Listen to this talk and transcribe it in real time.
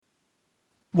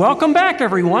Welcome back,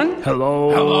 everyone.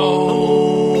 Hello.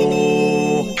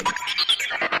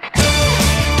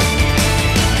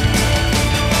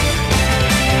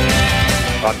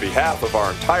 On behalf of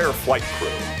our entire flight crew,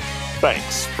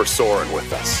 thanks for soaring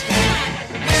with us.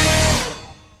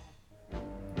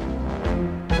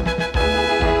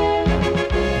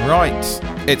 Right,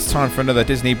 it's time for another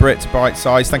Disney Brit Bite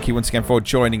Size. Thank you once again for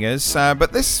joining us.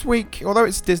 But this week, although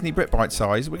it's Disney Brit Bite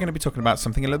Size, we're going to be talking about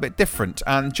something a little bit different.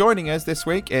 And joining us this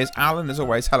week is Alan, as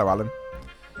always. Hello, Alan.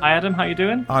 Hi, Adam. How you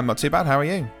doing? I'm not too bad. How are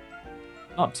you?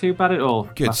 Not too bad at all.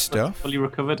 Good My stuff. foot's fully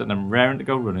recovered, and I'm raring to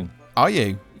go running. Are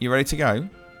you? You ready to go?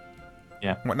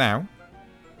 Yeah. What now?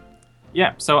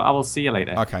 Yeah. So I will see you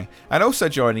later. Okay. And also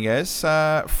joining us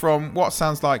from what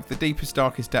sounds like the deepest,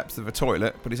 darkest depths of a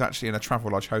toilet, but is actually in a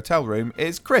Travelodge hotel room,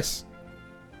 is Chris.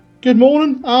 Good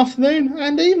morning, afternoon,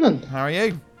 and evening. How are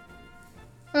you?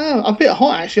 Oh, I'm a bit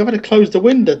hot actually. I've had to close the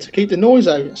window to keep the noise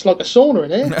out. It's like a sauna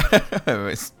in here.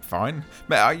 It's fine.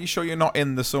 But are you sure you're not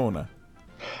in the sauna?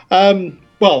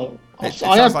 Well, It I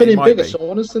sounds have like been you in might bigger be.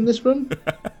 saunas than this room.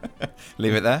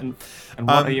 Leave it there. And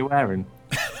what are you wearing?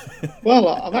 Well,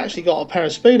 I've actually got a pair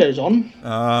of Speedos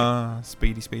on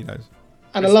Speedy Speedos.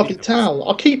 and a lovely towel.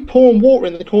 I keep pouring water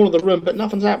in the corner of the room, but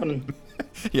nothing's happening.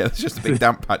 Yeah, there's just a big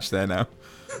damp patch there now.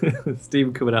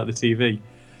 Steve coming out the TV.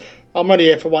 I'm only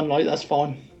here for one night, that's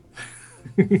fine.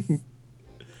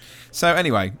 So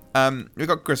anyway, we've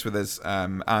got Chris with us,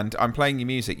 and I'm playing you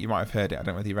music. You might have heard it. I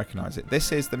don't know whether you recognise it.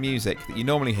 This is the music that you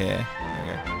normally hear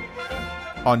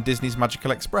on Disney's Magical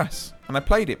Express. And I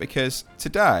played it because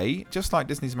today, just like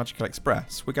Disney's Magical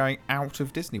Express, we're going out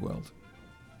of Disney World.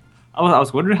 Oh, I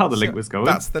was wondering how the link was going.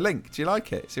 That's the link. Do you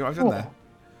like it? See what I've done there?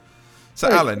 So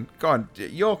Alan, go on.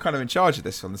 You're kind of in charge of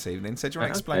this one this evening, so do you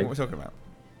want to explain what we're talking about?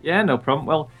 Yeah, no problem.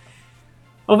 Well,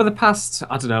 over the past,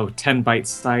 10 bite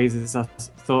sizes, I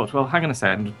thought, well, hang on a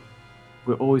second.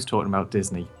 We're always talking about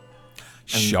Disney.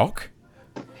 Shock.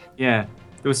 Yeah.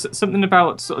 There was something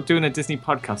about sort of doing a Disney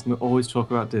podcast, and we always talk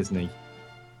about Disney.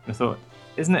 And I thought,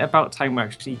 isn't it about time we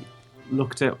actually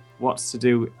looked at what's to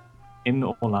do in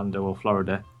Orlando or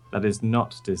Florida that is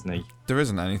not Disney? There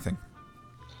isn't anything.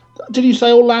 Did you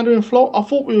say Orlando and Florida? I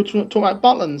thought we were talking about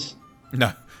Butlins.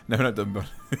 No, we're not done. But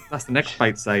That's the next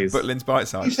bite size. Butlin's Bite You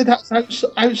Size. said that's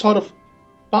outside of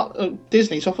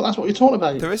Disney, so I thought that's what you're talking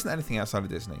about. There isn't anything outside of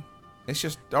Disney. It's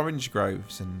just orange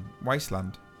groves and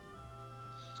wasteland.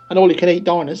 And all you can eat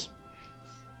diners.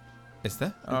 Is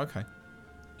there? Oh, okay.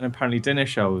 And apparently dinner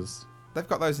shows. They've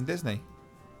got those in Disney.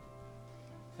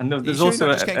 And there's You sure also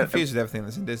you're not just getting confused with everything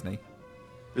that's in Disney.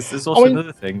 there's also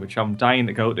another thing which I'm dying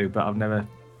to go to, but I've never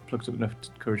plucked up enough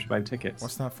courage to buy tickets.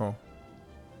 What's that for?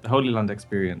 The Holy Land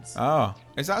Experience. Oh,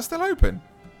 is that still open?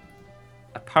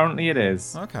 Apparently it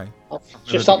is. Okay.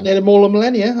 Just up near the Mall of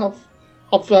Millennia.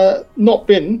 I've not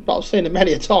been, but I've seen it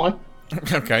many a time.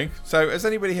 Okay. So has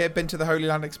anybody here been to the Holy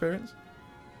Land Experience?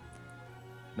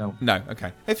 No. No.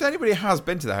 Okay. If anybody has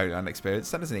been to the Holy Land Experience,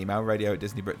 send us an email,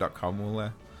 radio@disneybrit.com.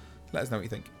 We'll let us know what you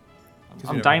think.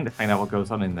 I'm dying to find out what goes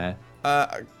on in there.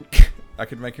 I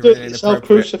could make a Do really it yourself,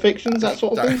 inappropriate... crucifixions, that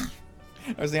sort of thing.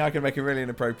 I was thinking I could make a really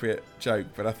inappropriate joke,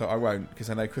 but I thought I won't because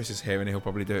I know Chris is here and he'll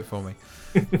probably do it for me.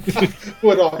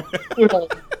 Would I?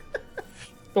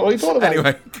 What are you talking about?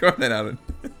 Anyway, go on then, Alan.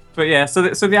 But yeah, so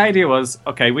the idea was,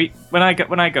 okay, when I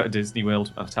go to Disney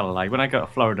World, I'll tell a lie. When I go to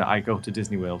Florida, I go to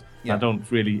Disney World. Yeah. I don't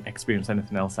really experience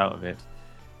anything else out of it.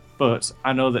 But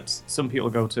I know that some people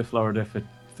go to Florida for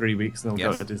 3 weeks and they'll go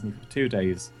Yes. to Disney for 2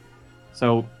 days.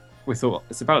 So we thought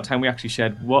it's about time we actually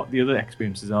shared what the other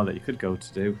experiences are that you could go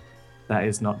to do. That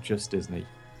is not just Disney.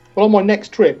 Well, on my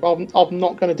next trip, I'm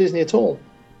not going to Disney at all.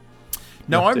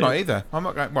 No, I'm to. not either. I'm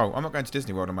not going. Well, I'm not going to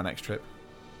Disney World on my next trip.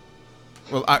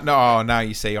 Well, no. Now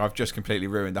you see, I've just completely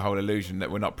ruined the whole illusion that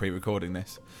we're not pre-recording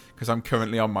this because I'm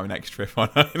currently on my next trip. On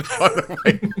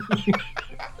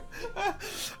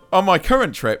my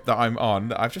current trip that I'm on,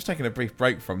 that I've just taken a brief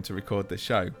break from to record this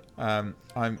show. I'm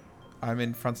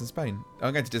in France and Spain.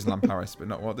 I'm going to Disneyland Paris, but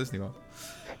not Walt Disney World.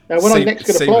 Now, when I'm next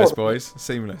going to seamless, Florida, boys.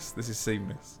 Seamless. This is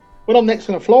seamless. when I'm next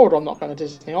going to Florida, I'm not going to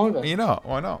Disney either. You're not?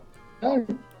 Why not? No.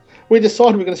 We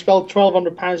decided we're going to spend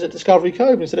 £1,200 at Discovery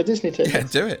Cove instead of Disney tickets. Yeah,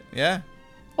 do it. Yeah.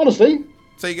 Honestly,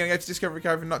 So you're going to go to Discovery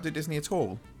Cove and not do Disney at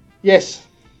all? yes.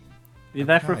 You're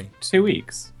there for Okay. 2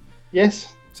 weeks.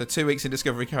 Yes. So 2 weeks in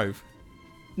Discovery Cove?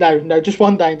 No, just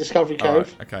one day in Discovery All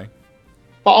Cove. right, okay.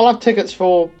 But I'll have tickets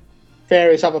for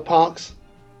various other parks.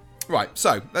 Right,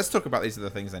 so let's talk about these other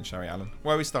things then, shall we, Alan?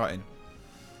 Where are we starting?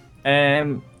 I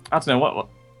don't know what.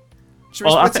 Should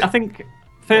we Well, split I it? think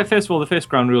first of all, the first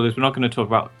ground rule is we're not going to talk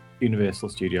about Universal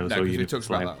Studios No, or because we talked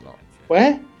Universal. about that a lot.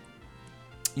 Where?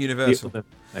 Universal. The other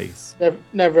place.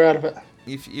 Never heard of it.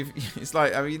 it's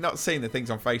like, have you not seen the things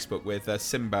on Facebook with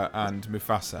Simba and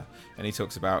Mufasa, and he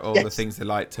talks about all the things the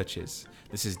light touches.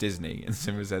 This is Disney, and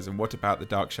Simba says, "And what about the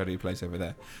dark shadowy place over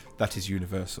there? That is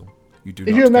Universal. You do."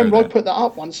 If you remember, I put that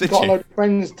up once. And got a load of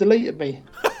friends deleted me.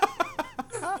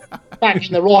 Back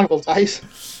in the rival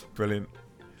days. Brilliant.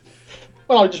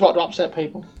 Well, I just want to upset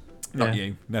people. Not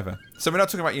you, never. So we're not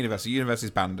talking about Universal.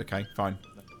 Universal's banned. Okay, fine.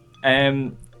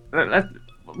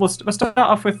 We'll start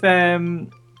off with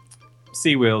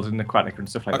SeaWorld and Aquatica and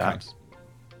stuff like that.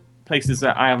 Places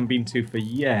that I haven't been to for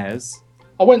years.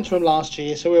 I went to them last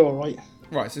year, so we're all right.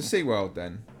 Right, so SeaWorld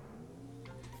then.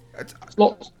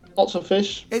 Lots of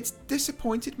fish. It's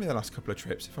disappointed me the last couple of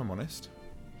trips, if I'm honest.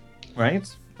 Right.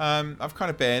 I've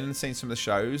kind of been and seen some of the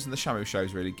shows, and the Shamu show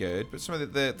is really good, but some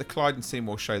of the Clyde and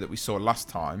Seymour show that we saw last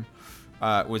time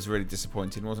was really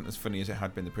disappointing. It wasn't as funny as it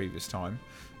had been the previous time.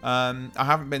 I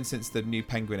haven't been since the new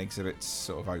Penguin exhibits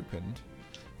sort of opened.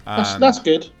 That's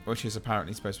good. Which is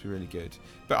apparently supposed to be really good.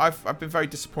 But I've been very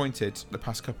disappointed the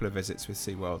past couple of visits with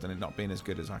SeaWorld and it not being as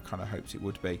good as I kind of hoped it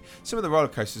would be. Some of the roller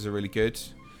coasters are really good.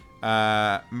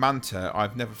 Manta,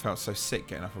 I've never felt so sick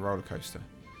getting off a roller coaster.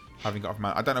 Having got off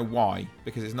Manta. I don't know why,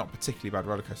 because it's not a particularly bad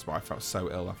roller coaster, but I felt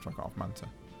so ill after I got off Manta.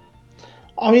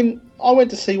 I mean, I went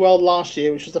to SeaWorld last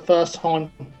year, which was the first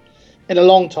time in a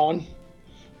long time.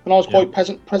 And I was quite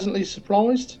pleasantly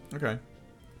surprised. Okay.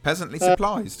 Pleasantly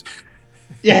surprised?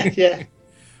 Yeah. You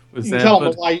can tell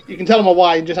them away. You can tell them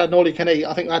away and just had an all you can eat.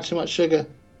 I think they had too much sugar.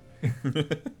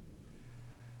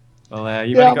 Well,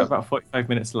 you've only got about 45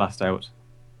 minutes to last out.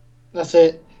 That's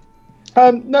it.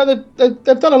 No, they've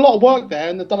done a lot of work there,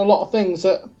 and they've done a lot of things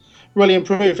that really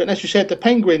improved it. And as you said, the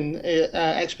Penguin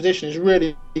expedition is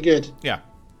really good. Yeah.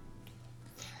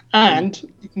 And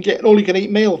you can get an all you can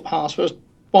eat meal pass for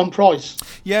one price.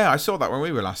 Yeah, I saw that when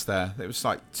we were last there. It was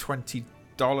like $20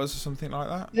 or something like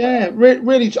that. Yeah,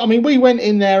 really. I mean, we went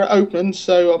in there at open,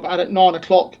 so about at 9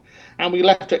 o'clock, and we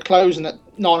left it closing at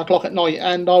 9 o'clock at night,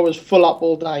 and I was full up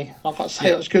all day. I've got to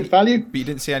say, that was good value. But you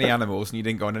didn't see any animals, and you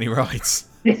didn't go on any rides.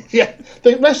 Yeah,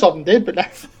 the rest of them did, but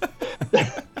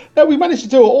no, we managed to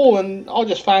do it all, and I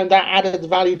just found that added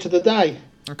value to the day.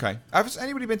 Okay. Has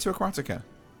anybody been to Aquatica?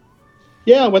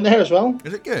 Yeah, I went there as well.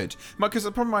 Is it good? Because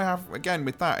the problem I have, again,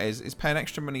 with that is paying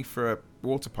extra money for a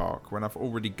water park when I've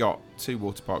already got 2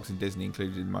 water parks in Disney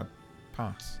included in my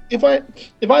pass. If I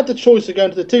had the choice of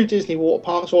going to the 2 Disney water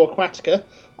parks or Aquatica,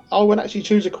 I would actually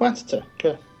choose Aquatica.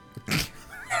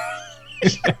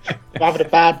 I'm having a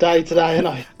bad day today, aren't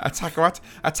I?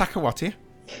 Atakawati?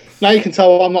 Now you can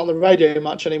tell I'm not on the radio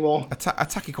much anymore.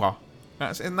 Atakikwa.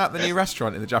 Isn't that the new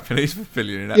restaurant in the Japanese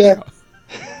pavilion in Epcot? Yeah.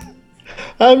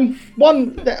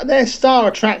 Their star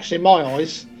attraction in my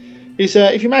eyes is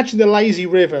if you imagine the lazy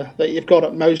river that you've got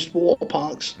at most water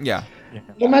parks. Yeah.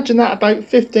 Imagine that about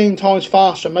 15 times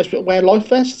faster. Most people wear life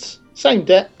vests, same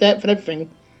depth and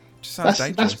everything. Just sounds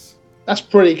dangerous. That's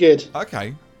pretty good.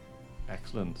 Okay.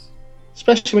 Excellent.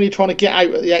 Especially when you're trying to get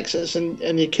out at the exits and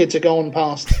your kids are going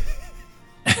past.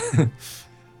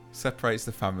 Separates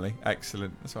the family.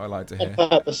 Excellent. That's what I like to hear. On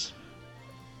purpose.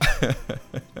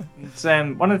 It's,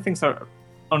 one of the things that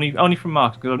only from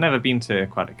Mark, because I've never been to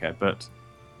Aquatica, but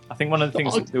I think one of the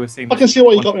things that they were saying. I can see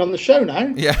why you got me on the show now.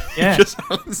 Yeah. Just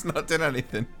Alan's not done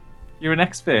anything. You're an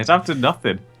expert. I've done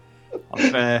nothing.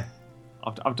 I've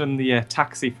done the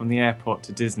taxi from the airport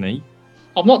to Disney.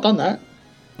 I've not done that.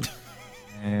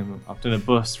 I've done a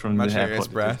bus from the airport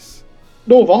Express.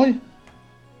 Nor have I.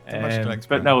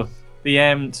 But no,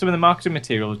 some of the marketing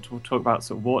material will talk about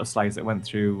sort of water slides that went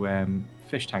through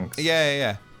fish tanks.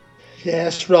 Yeah,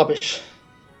 it's rubbish.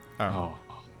 Oh.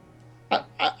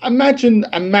 I imagine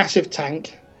a massive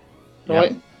tank,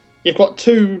 right? Yeah. You've got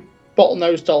 2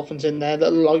 bottlenose dolphins in there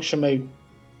that look like Shamu.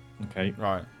 Okay.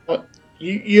 Right.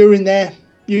 You're in there.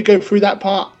 You go through that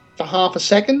part for half a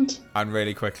second. And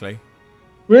really quickly.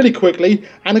 Really quickly.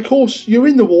 And of course, you're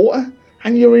in the water.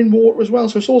 And you're in water as well.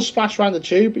 So it's all splashed around the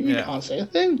tube, but you can't see a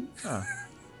thing. Oh.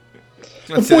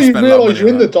 Before you realise you're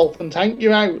in the dolphin tank,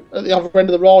 you're out at the other end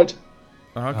of the ride.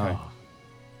 Oh, okay. Oh.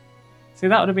 See,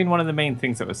 that would have been one of the main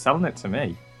things that was selling it to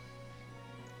me.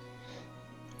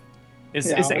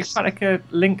 Is Aquatica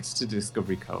linked to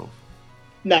Discovery Cove?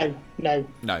 No.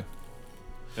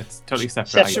 It's totally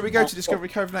separate. Should we go to Discovery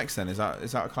Cove next then? Is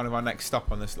that kind of our next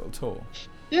stop on this little tour?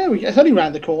 Yeah, it's only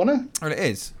round the corner. Oh, it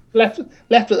is? Left at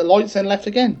the lights, then left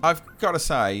again. I've got to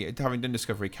say, having done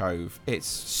Discovery Cove, it's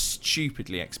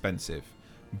stupidly expensive,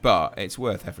 but it's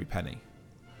worth every penny.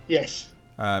 Yes.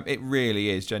 It really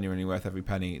is genuinely worth every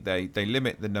penny. They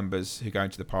limit the numbers who go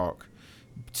into the park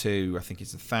to, I think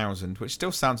it's 1,000, which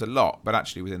still sounds a lot, but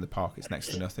actually within the park it's next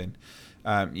to nothing.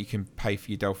 You can pay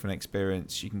for your dolphin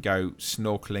experience. You can go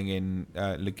snorkeling in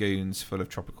lagoons full of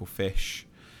tropical fish.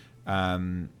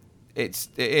 It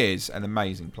is an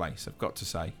amazing place, I've got to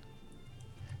say.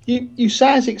 You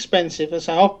say it's expensive.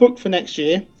 So I've booked for next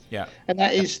year. Yeah. And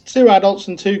that is 2 adults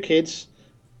and 2 kids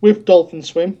with dolphin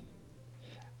swim.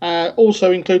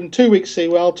 Also including 2 weeks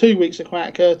SeaWorld, 2 weeks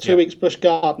Aquatica, 2 weeks Busch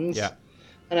Gardens. Yeah.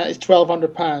 And that is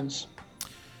 £1,200.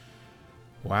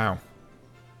 Wow.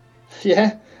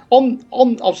 Yeah.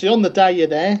 Obviously on the day you're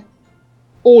there,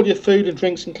 all your food and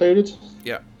drinks included.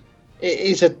 Yeah. It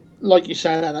is like you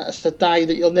say, that's a day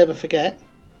that you'll never forget.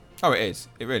 Oh, it is.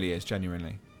 It really is,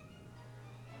 genuinely.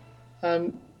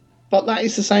 But that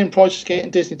is the same price as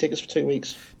getting Disney tickets for 2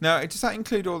 weeks. Now, does that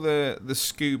include all the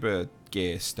scuba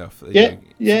gear stuff? Yeah,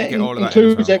 get all of that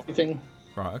includes in as well? everything.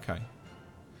 Right, okay.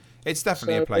 It's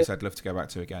definitely a place I'd love to go back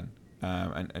to again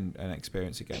and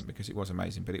experience again, because it was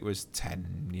amazing. But it was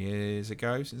 10 years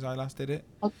ago since I last did it.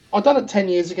 I done it 10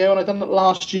 years ago, and I done it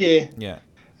last year. Yeah.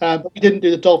 But we didn't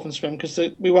do the dolphin swim because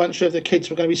we weren't sure if the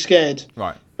kids were going to be scared.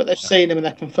 Right. But they've seen them and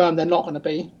they've confirmed they're not going to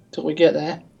be till we get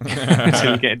there.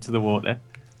 Until you get into the water.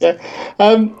 Yeah.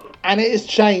 And it has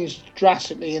changed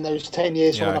drastically in those 10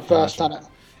 years Yeah, from I when I can first imagine. done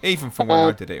it. Even from when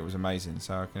I did it, it was amazing.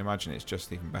 So I can imagine it's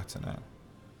just even better now.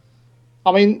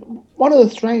 I mean, one of the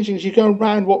strange things, you go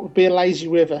around what would be a lazy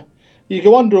river. You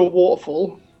go under a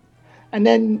waterfall, and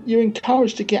then you're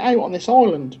encouraged to get out on this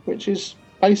island, which is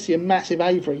basically a massive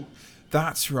aviary.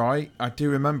 That's right. I do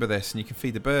remember this, and you can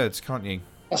feed the birds, can't you?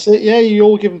 That's it, yeah. You're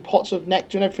all given pots of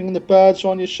nectar and everything, and the birds are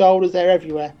on your shoulders. They're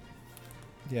everywhere.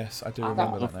 Yes, I do I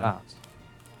remember love that now.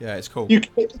 that. Yeah, it's cool.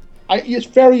 It's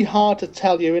very hard to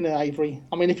tell you're in an aviary.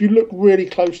 I mean, if you look really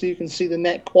closely, you can see the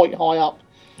net quite high up.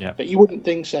 Yeah. But you wouldn't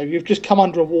think so. You've just come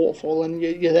under a waterfall and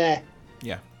you're there.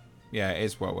 Yeah, it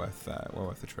is well worth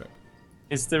the trip.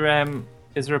 Is there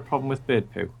a problem with bird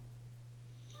poo?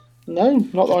 No,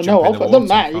 not that I Just know jump in of. the It doesn't water,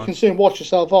 matter. You fine. can soon wash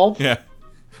yourself off. Yeah,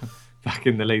 Back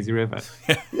in the lazy river.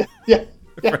 Yeah.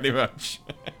 pretty much.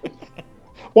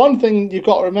 One thing you've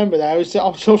got to remember there is that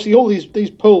obviously all these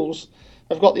pools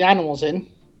have got the animals in.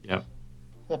 Yep.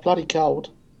 They're bloody cold.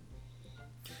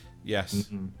 Yes.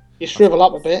 Mm-hmm. You shrivel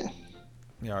up a bit.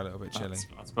 Yeah, a little bit chilly.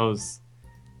 I suppose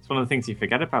it's one of the things you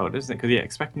forget about, isn't it? Because you're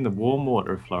expecting the warm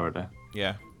water of Florida.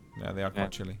 Yeah, they are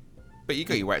quite chilly. But you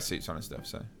got your wetsuits on and stuff,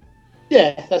 so.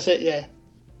 Yeah, that's it. Yeah.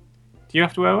 Do you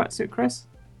have to wear a wetsuit, Chris?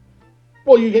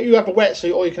 Well, you have a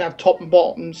wetsuit, or you can have top and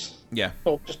bottoms, Yeah.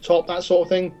 or just top, that sort of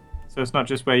thing. So it's not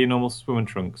just wear your normal swimming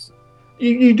trunks.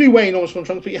 You do wear your normal swim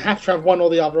trunks, but you have to have one or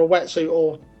the other, a wetsuit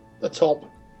or a top.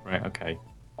 Right. Okay.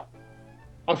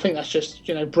 I think that's just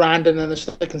Brandon, and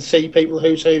they can see people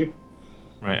who's who.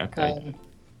 Right. Okay.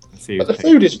 See But the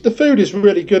food is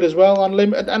really good as well,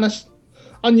 unlimited, and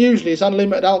unusually it's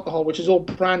unlimited alcohol, which is all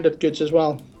branded goods as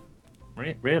well.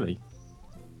 Really?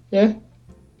 Yeah,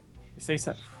 You say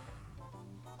so?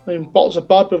 I mean bottles of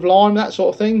Bud with lime, that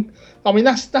sort of thing. I mean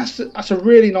that's a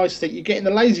really nice thing. You get in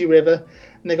the lazy river,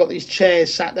 and they've got these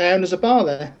chairs sat there, and there's a bar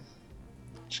there.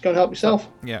 Just go and help yourself.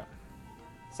 Yeah.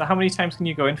 So how many times can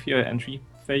you go in for your entry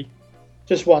fee?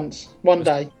 Just once, one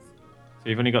day. So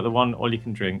you've only got the one all you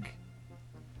can drink,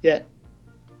 Yeah,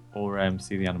 or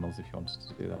see the animals if you wanted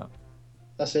to do that.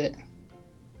 that's it.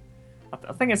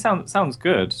 I think it sounds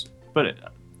good, but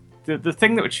the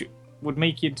thing that would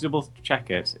make you double check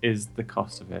it is the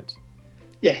cost of it.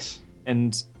 Yes.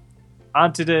 And I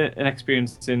did an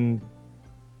experience in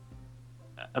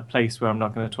a place where I'm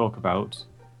not going to talk about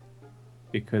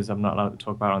because I'm not allowed to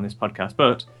talk about it on this podcast,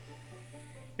 but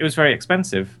it was very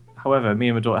expensive. However, me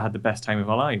and my daughter had the best time of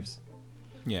our lives.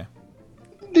 Yeah.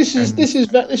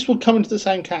 This will come into the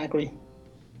same category.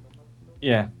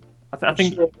 Yeah, I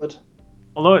think Sure would.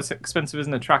 although it's expensive as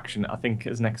an attraction, I think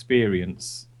as an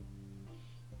experience,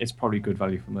 it's probably good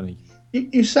value for money.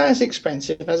 You say it's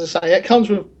expensive, as I say.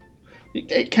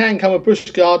 It can come with Busch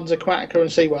Gardens, Aquatica, and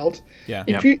SeaWorld. Yeah.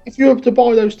 If you were to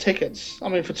buy those tickets, I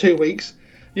mean, for 2 weeks,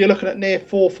 you're looking at near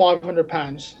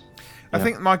 £400-500. I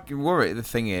think my worry, the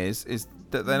thing is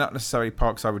that they're not necessarily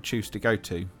parks I would choose to go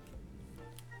to.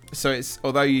 So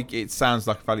it sounds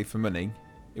like value for money,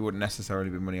 it wouldn't necessarily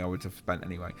be money I would have spent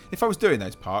anyway. If I was doing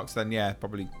those parks, then yeah,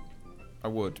 probably I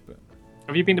would. But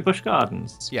Have you been to Busch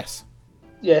Gardens? yes,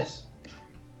 Yes.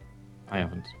 I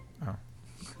haven't. Oh.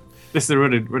 This is a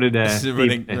running. this is a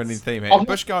running theme here. I've-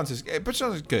 Busch Gardens is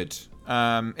good.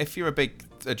 If you're a big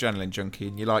adrenaline junkie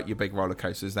and you like your big roller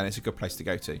coasters, then it's a good place to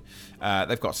go to.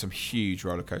 They've got some huge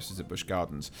roller coasters at Busch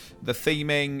Gardens. The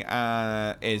theming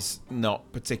is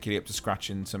not particularly up to scratch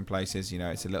in some places.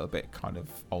 It's a little bit kind of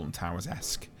Alton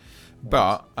Towers-esque.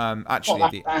 But actually,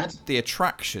 Not that bad. the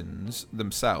attractions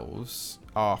themselves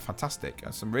are fantastic.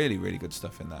 There's some really, really good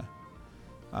stuff in there.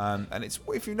 And it's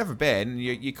if you've never been,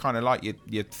 you kind of like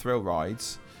your thrill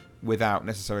rides without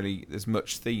necessarily as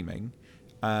much theming,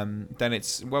 then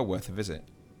it's well worth a visit.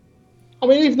 I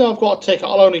mean, even though I've got a ticket,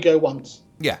 I'll only go once.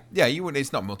 Yeah, you wouldn't.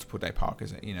 It's not multiple day park,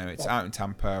 is it? You know, it's out in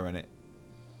Tampa, and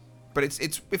but it's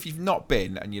if you've not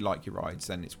been and you like your rides,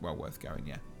 then it's well worth going.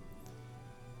 Yeah.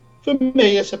 For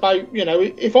me, it's about,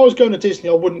 if I was going to Disney,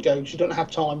 I wouldn't go because you don't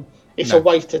have time. It's a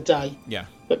wasted day. Yeah.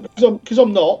 But because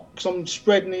I'm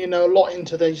spreading a lot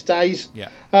into these days. Yeah.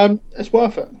 It's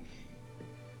worth it.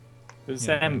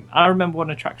 I remember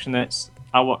one attraction that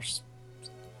I watched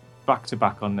back to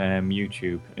back on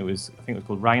YouTube. I think it was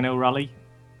called Rhino Rally.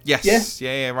 Yes.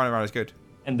 Yeah. Rhino Rally is good.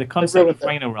 And the concept of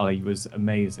Rhino Rally was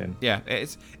amazing. Yeah,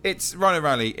 it's Rhino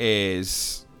Rally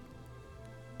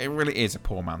really is a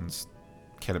poor man's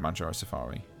Kilimanjaro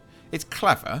Safari. It's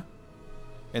clever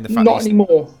in the fact not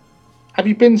anymore. Have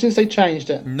you been since they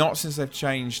changed it? Not since they've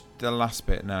changed the last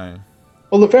bit, no.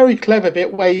 Well, the very clever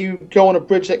bit where you go on a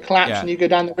bridge that collapses and you go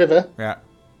down the river. Yeah.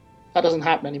 That doesn't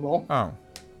happen anymore. Oh.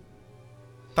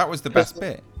 That was the best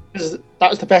bit. That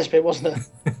was the best bit, wasn't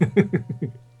it?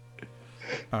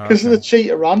 Because of the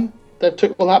cheetah run, they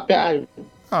took all that bit out.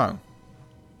 Oh.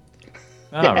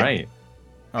 Right.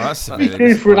 Oh, that's we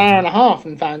flew for an hour and a half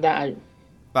and found that out.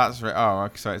 That's right. Oh,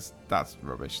 so that's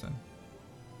rubbish then.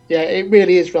 Yeah, it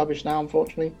really is rubbish now,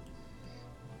 unfortunately.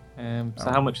 So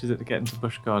how much is it to get into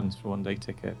Busch Gardens for a one-day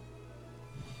ticket?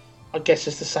 I guess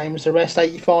it's the same as the rest,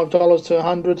 $85 to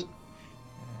 $100.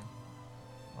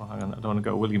 Oh, hang on, I don't want to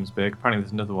go to Williamsburg. Apparently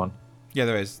there's another one. Yeah,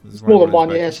 there is. There's more than one,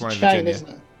 yeah. It's a chain, isn't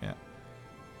it? Yeah.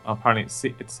 Oh, apparently it's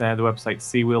the website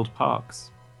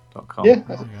SeaWorldParks.com. Yeah,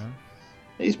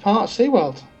 it's part of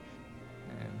SeaWorld.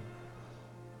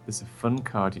 There's a fun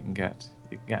card you can get.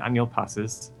 You can get annual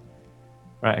passes.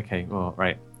 Right, okay, well,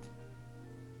 right.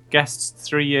 Guests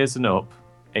 3 years and up,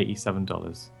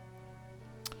 $87.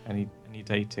 Any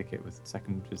day ticket with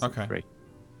second visit free.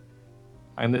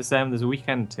 And there's a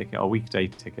weekend ticket, or weekday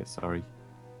ticket, sorry.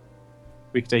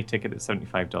 Weekday ticket at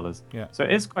 $75. Yeah. So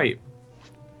it's quite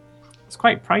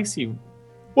pricey,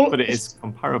 but it is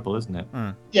comparable, isn't it?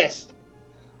 Mm. Yes.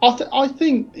 I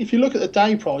think if you look at the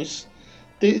day price,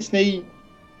 Disney,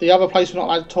 the other place we're not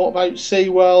allowed to talk about,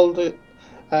 SeaWorld,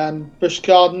 Busch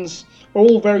Gardens, are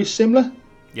all very similar.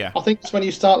 Yeah. I think it's when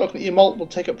you start looking at your multiple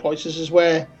ticket prices is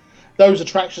where those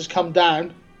attractions come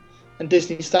down and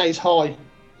Disney stays high.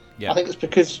 Yeah. I think it's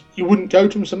because you wouldn't go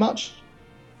to them so much.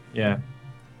 Yeah.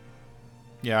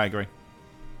 Yeah, I agree.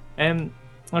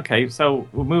 Okay, so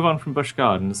we'll move on from Busch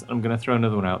Gardens. I'm going to throw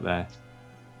another one out there.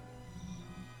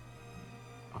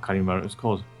 I can't even remember what it was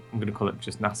called. I'm going to call it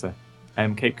just NASA.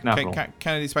 Cape Canaveral.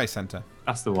 Kennedy Space Center.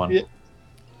 That's the one. Yeah.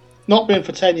 Not been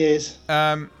for 10 years.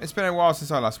 It's been a while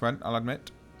since I last went, I'll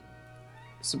admit.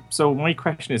 So my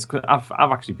question is, cause I've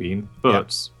actually been,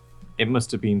 but it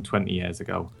must have been 20 years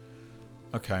ago.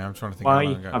 Okay, I'm trying to think.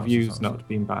 Why have you not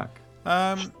been back?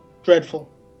 Dreadful.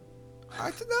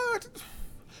 I don't know.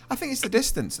 I think it's the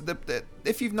distance.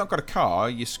 If you've not got a car,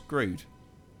 you're screwed.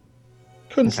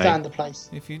 Couldn't stand the place.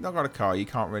 If you've not got a car, you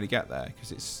can't really get there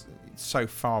because it's so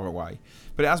far away.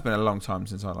 But it has been a long time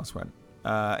since I last went.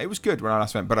 It was good when I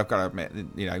last went, but I've got to admit,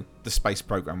 the space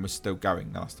program was still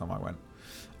going the last time I went.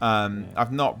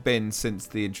 I've not been since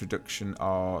they introduced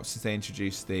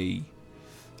the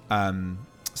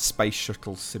Space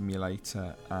Shuttle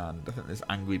Simulator, and I think there's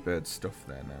Angry Birds stuff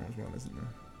there now as well, isn't there?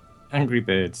 Angry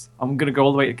Birds. I'm going to go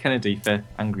all the way to Kennedy for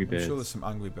Angry Birds. I'm sure there's some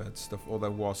Angry Birds stuff, or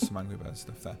there was some Angry Birds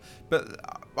stuff there. But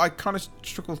I kind of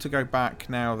struggle to go back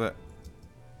now that...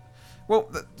 Well,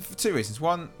 for two reasons.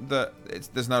 One, that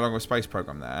there's no longer a space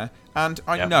program there, and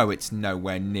I know it's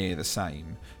nowhere near the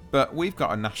same. But we've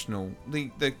got a national...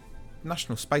 The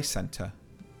National Space Centre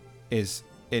is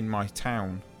in my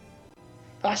town.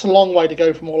 That's a long way to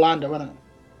go from Orlando, isn't it?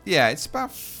 Yeah, it's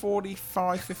about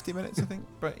 45, 50 minutes, I think.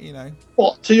 But,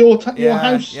 What, to your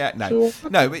house? Yeah, no,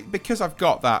 because I've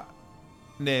got that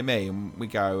near me, and we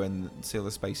go and see all the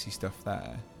spacey stuff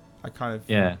there. I kind of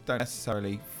don't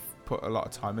necessarily put a lot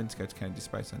of time in to go to Kennedy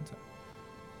Space Centre.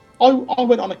 I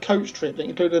went on a coach trip that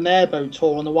included an airboat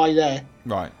tour on the way there.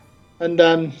 Right. And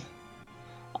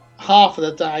half of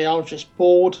the day I was just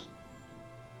bored,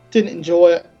 didn't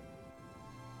enjoy it,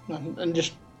 and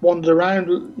just wandered around,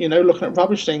 looking at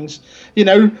rubbish things.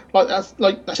 Like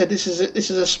I said, this is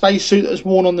a spacesuit that was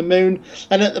worn on the moon,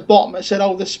 and at the bottom it said,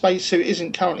 "Oh, this spacesuit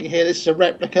isn't currently here. This is a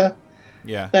replica."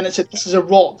 Yeah. Then it said, "This is a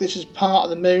rock. This is part of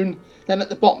the moon." Then at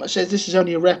the bottom it says, "This is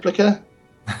only a replica."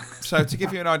 So to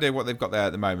give you an idea of what they've got there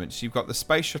at the moment, so you've got the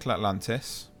Space Shuttle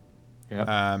Atlantis.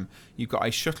 Yeah. You've got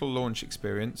a shuttle launch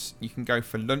experience. You can go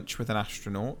for lunch with an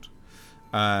astronaut.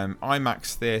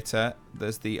 IMAX Theatre.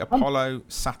 There's the Apollo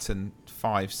Saturn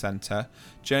V Centre.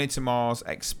 Journey to Mars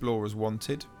Explorers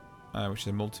Wanted, which is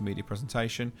a multimedia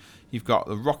presentation. You've got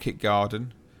the Rocket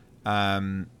Garden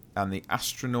and the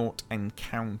Astronaut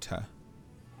Encounter.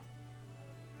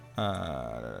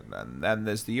 And then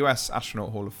there's the US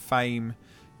Astronaut Hall of Fame,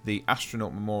 the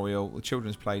Astronaut Memorial, the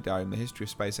Children's Play Dome, the History of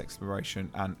Space Exploration,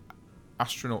 and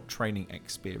Astronaut Training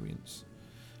Experience,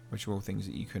 which are all things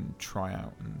that you can try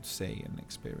out and see and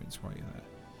experience while you're there.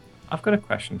 I've got a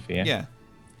question for you. Yeah.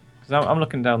 Because I'm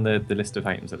looking down the list of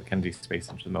items at the Kennedy Space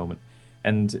Center at the moment,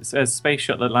 and it says Space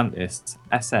Shuttle Atlantis,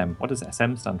 SM. What does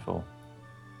SM stand for?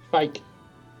 Fake.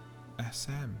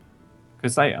 SM.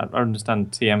 Because I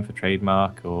understand TM for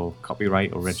trademark or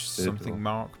copyright or registered. Something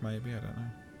mark, maybe, I don't know.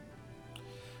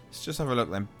 Let's just have a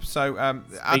look then. So,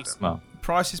 Space mark.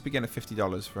 prices begin at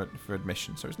 $50 for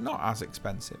admission, so it's not as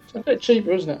expensive. It's a bit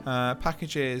cheaper, isn't it?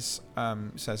 Packages,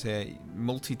 says here,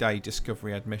 multi-day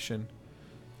discovery admission,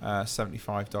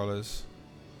 $75.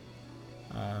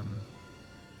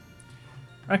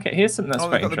 Okay, here's something that's they've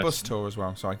quite got interesting. the bus tour as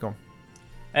well. Sorry, go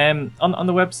on. On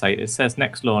the website, it says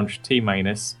next launch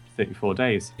T-minus 34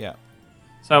 days. Yeah.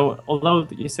 So, although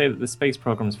you say that the space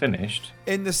program's finished...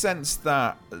 In the sense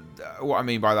that, what I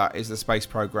mean by that is the space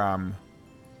program...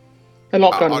 They're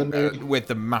not going to the moon. with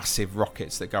the massive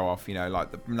rockets that go off,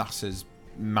 like the NASA's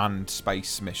manned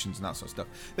space missions and that sort of stuff.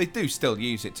 They do still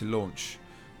use it to launch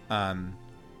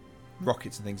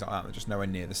rockets and things like that. They're just nowhere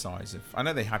near the size of... I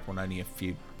know they had one only a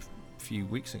few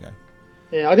weeks ago.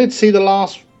 Yeah, I did see the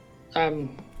last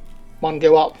one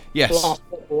go up. Yes. The last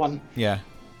one Yeah.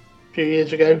 a few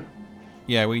years ago.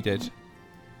 Yeah, we did.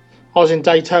 I was in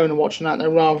Daytona watching that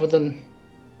though, rather than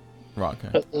Right,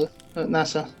 okay. at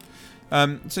NASA.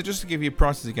 So just to give you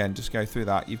prices again, just go through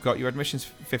that. You've got your admissions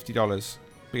 $50,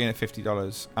 begin at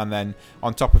 $50, and then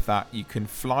on top of that, you can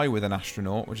fly with an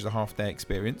astronaut, which is a half-day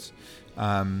experience,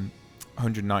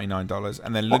 $199,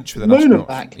 and then lunch with an moon and astronaut.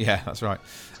 back? Yeah, that's right.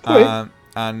 Quick.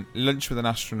 And lunch with an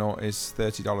astronaut is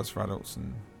 $30 for adults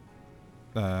and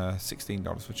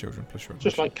 $16 for children plus your admission.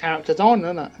 Just like character design,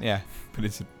 isn't it? Yeah, but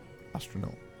it's an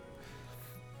astronaut.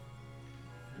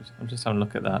 I'm just having a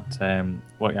look at that,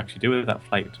 what you actually do with that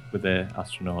flight with the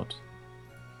astronaut.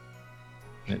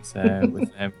 And it's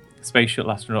with Space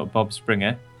Shuttle astronaut Bob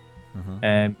Springer.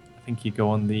 I think you go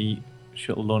on the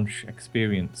shuttle launch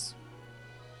experience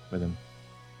with him.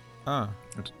 Ah.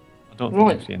 I don't think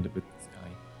Right. you actually end up with this guy.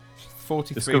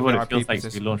 43 Discover what it VIP feels like to be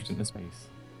participants. launched into space.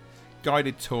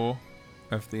 Guided tour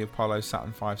of the Apollo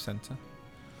Saturn V Centre.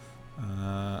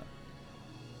 A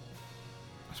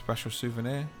special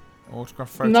souvenir. Autograph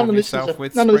photo None of of this is yourself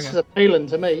with none of this is Springer. appealing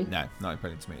to me. No, not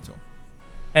appealing to me at all.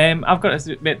 I've got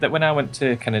to admit that when I went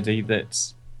to Kennedy,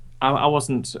 that I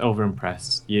wasn't over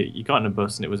impressed. You got on a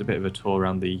bus and it was a bit of a tour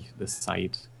around the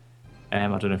site. I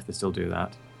don't know if they still do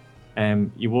that.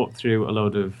 You walk through a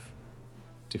load of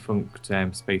defunct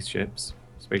spaceships,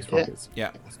 space Yeah. rockets,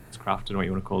 Yeah. craft, I don't know what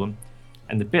you want to call them.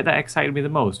 And the bit that excited me the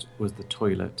most was the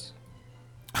toilet,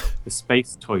 the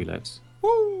space toilet.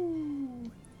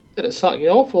 Did it suck you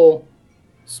off, or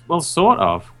Well, sort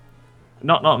of.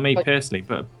 Not me Like- personally,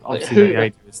 but obviously who? the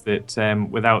idea is that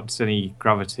without any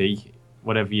gravity,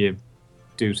 whatever you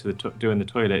do to do in the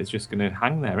toilet is just going to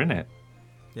hang there, isn't it?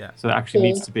 Yeah. So there actually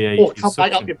needs to be a or come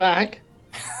back up suction. your back?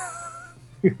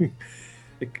 It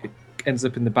ends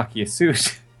up in the back of your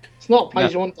suit. It's not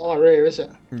place you want diarrhea, is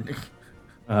it?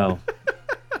 Well,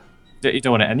 you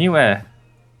don't want it anywhere.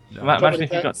 Imagine if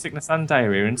go. you've got sickness and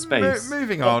diarrhea in space.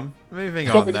 Moving on. Moving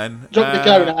Drop on it- then. Drop the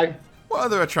go now. What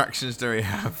other attractions do we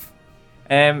have?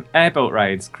 Airboat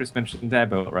rides. Chris mentioned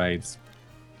airboat rides.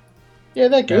 Yeah,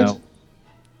 they're good.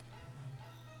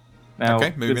 Now,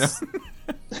 Okay, moving there's- on.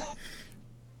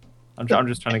 I'm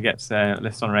just trying to get a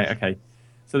list on right. Okay,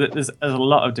 so there's a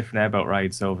lot of different airboat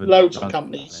rides over. Loads of around-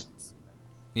 companies.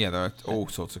 Yeah, there are all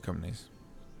sorts of companies.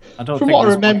 I don't From think what I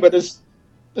there's remember,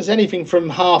 there's anything from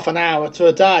half an hour to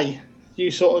a day.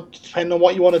 You sort of depend on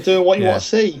what you want to do and what you Yeah. want to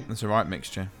see. That's a right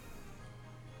mixture.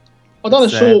 I've done a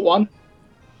It's, short one.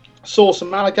 Saw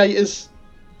some alligators.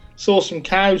 Saw some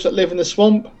cows that live in the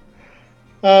swamp.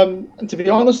 And to be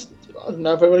honest, I don't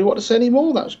know really what to say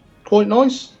anymore. That was quite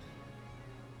nice.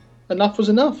 Enough was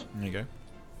enough. There you go.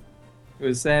 It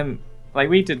was like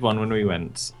we did one when we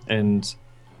went, and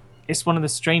it's one of the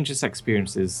strangest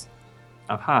experiences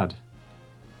I've had.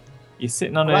 You're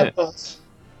sitting on a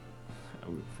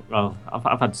well,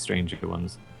 I've had stranger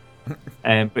ones,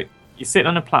 but you're sitting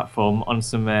on a platform on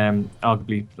some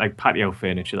arguably like patio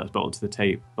furniture that's bolted to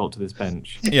the bolted to this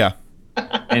bench, Yeah.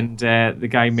 and the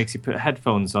guy makes you put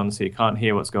headphones on so you can't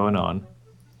hear what's going on,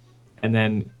 and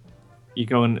then you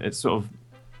go and it's sort of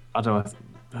I don't know,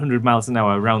 100 miles an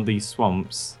hour around these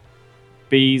swamps,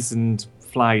 bees and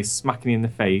flies smacking you in the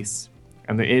face,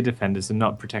 and the air defenders are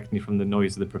not protecting you from the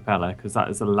noise of the propeller because that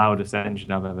is the loudest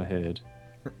engine I've ever heard.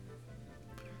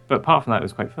 But apart from that, it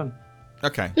was quite fun.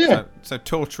 Okay. Yeah. So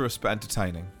torturous but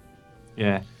entertaining.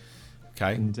 Yeah.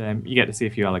 Okay. And you get to see a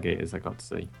few alligators I got to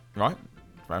see. Right.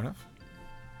 Fair enough.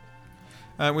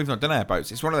 We've not done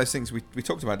airboats. It's one of those things we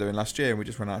talked about doing last year and we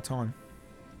just ran out of time.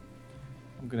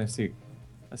 I'm going to see.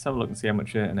 Let's have a look and see how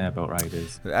much an airboat ride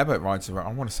is. The airboat rides are,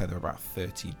 I want to say they're about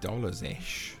 $30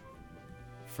 ish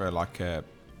for like an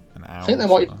hour. I think they or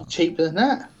might something. be cheaper than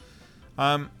that.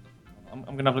 I'm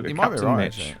going to have a look You at might be Captain right,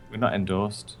 Mitch. actually. We're not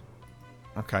endorsed.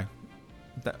 Okay.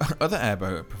 The other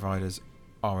airboat providers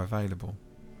are available.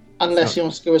 Unless you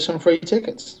want to give us some free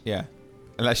tickets. Yeah.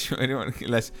 Unless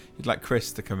you'd like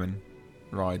Chris to come and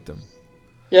ride them.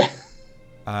 Yeah.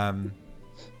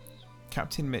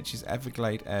 Captain Mitch's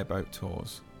Everglade Airboat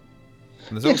Tours.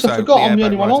 And there's Yes, I also forgot the I'm the airboat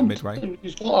only one rides at on. Midway.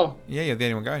 You've got Yeah, you're the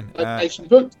only one going. a vacation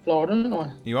booked to Florida, haven't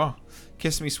I? You are.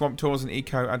 Kissimmee Swamp Tours and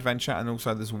Eco Adventure, and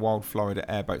also there's Wild Florida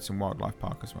Airboats and Wildlife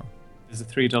Park as well. There's a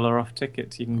 $3 off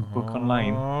ticket you can book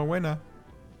online. Oh, winner.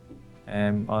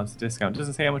 It's a discount. It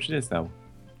doesn't say how much it is, though.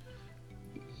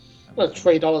 Well,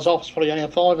 $3 off is probably only a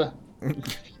fiver.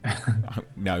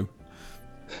 No.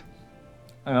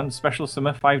 Hang on, special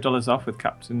summer, $5 off with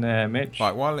Captain Mitch.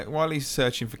 Right, while he's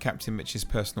searching for Captain Mitch's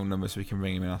personal number so we can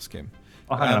ring him and ask him.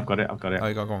 Oh, hang on, I've got it. Oh,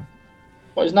 you got go on.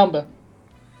 What is number?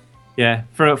 Yeah,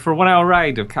 for a 1 hour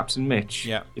ride of Captain Mitch,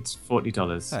 Yeah. it's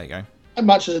 $40. There you go. How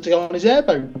much is it to go on his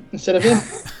airboat instead of him?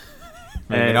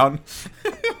 Moving on.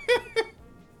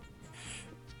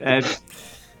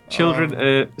 Children,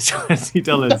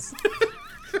 $20.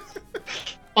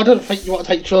 I don't think you want to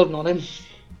take children on him.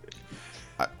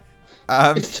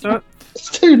 So, It's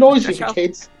too noisy Check for out-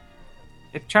 kids.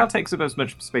 if child takes up as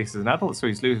much space as an adult, so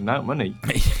he's losing out money.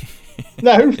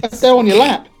 No, they're on your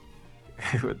lap.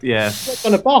 Yeah.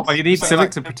 On a bus. Well, you need So, Civic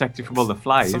like, to protect you from all the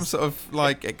flies. Some sort of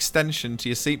like extension to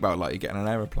your seatbelt like you get on an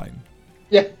aeroplane.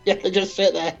 Yeah, they just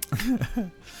sit there.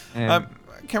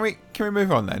 Can we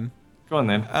move on then? Go on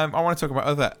then. I want to talk about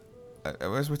other.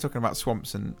 As we're talking about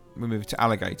swamps and we move to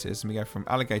alligators and we go from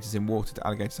alligators in water to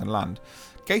alligators on land.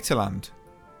 Gatorland.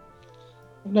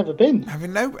 I've never been. Have you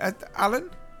know, Alan?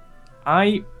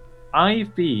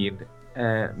 I've been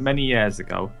many years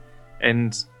ago,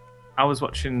 and I was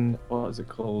watching, what was it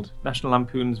called? National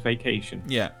Lampoon's Vacation.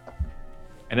 Yeah.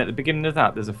 And at the beginning of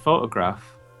that, there's a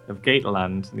photograph of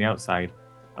Gatorland on the outside.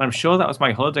 And I'm sure that was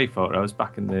my holiday photo. I was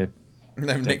back in the...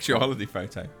 No, Nick's your holiday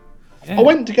photo. Yeah. I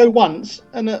went to go once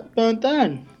and it burnt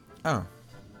down. Oh.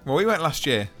 Well, we went last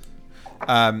year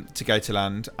to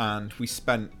Gatorland and we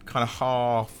spent kind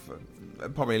of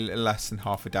probably a little less than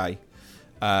half a day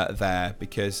there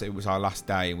because it was our last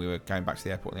day and we were going back to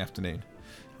the airport in the afternoon.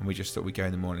 And we just thought we'd go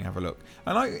in the morning and have a look.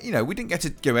 And we didn't get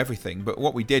to do everything, but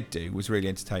what we did do was really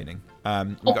entertaining. We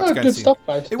got to go Good and see. stuff,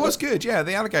 though. It was good, yeah.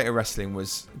 The alligator wrestling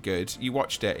was good. You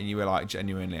watched it and you were like,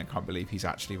 genuinely, I can't believe he's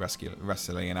actually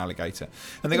wrestling an alligator.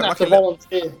 And they You got have like to a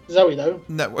volunteer Zoe though.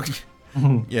 no,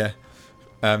 yeah.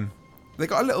 They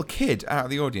got a little kid out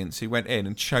of the audience who went in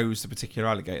and chose the particular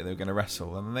alligator they were going to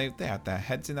wrestle, and they had their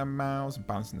heads in their mouths and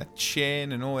bouncing their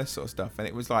chin and all this sort of stuff, and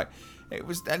it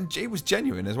was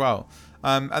genuine as well.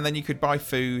 And then you could buy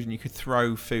food and you could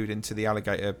throw food into the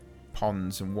alligator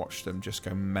ponds and watch them just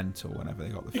go mental whenever they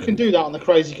got the food. You can do that on the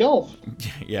Crazy Golf.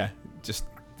 Yeah, just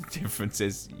the difference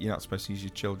is you're not supposed to use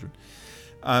your children.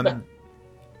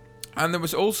 And there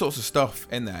was all sorts of stuff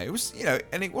in there. It was,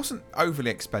 and it wasn't overly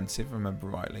expensive, if I remember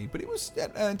rightly, but it was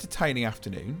an entertaining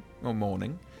afternoon or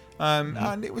morning.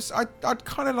 And it was, I'd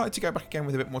kind of like to go back again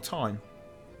with a bit more time.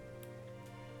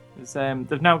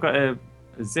 They've now got a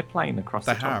zip line across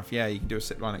They the top. have, yeah, you can do a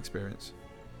zip line experience.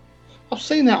 I've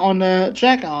seen that on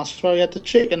Jackass where he had the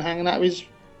chicken hanging out of his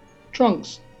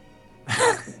trunks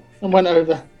and went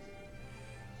over.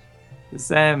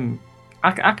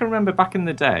 I can remember back in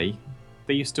the day,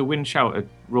 they used to winch out a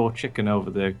raw chicken over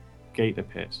the gator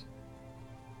pit,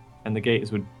 and the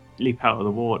gators would leap out of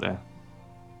the water.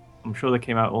 I'm sure they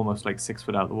came out almost like 6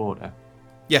 foot out of the water.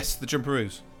 Yes, the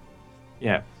jumperoos.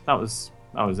 Yeah, that was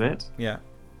it. Yeah.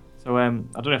 So I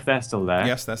don't know if they're still there.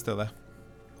 Yes, they're still there.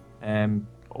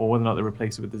 Or whether or not they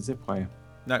replace it with the zip wire.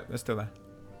 No, they're still there.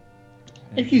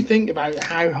 If you think about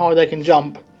how high they can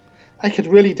jump, they could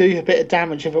really do a bit of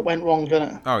damage if it went wrong,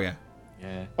 couldn't it? Oh, yeah.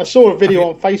 Yeah. I saw a video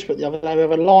on Facebook the other day of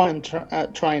a lion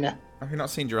trainer. Have you not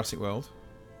seen Jurassic World?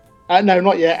 No,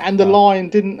 not yet. And the lion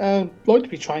didn't like to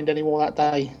be trained anymore that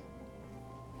day.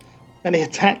 And he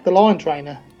attacked the lion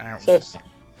trainer. Ouch. So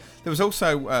There was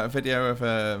also a video of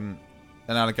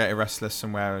an alligator wrestler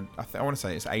somewhere. I want to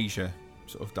say it's Asia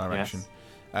sort of direction. Yes.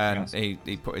 And Yes.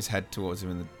 he put his head towards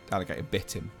him, and the alligator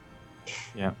bit him.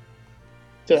 Yeah.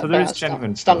 Do So that there is better,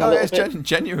 genuine stung a No, little there's bit.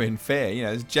 genuine fear.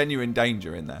 There's genuine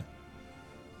danger in there.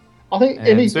 I think So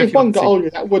if if you one want got to- older,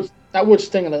 that would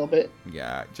sting a little bit.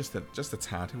 Yeah, just a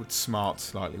tad. It would smart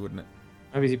slightly, wouldn't it?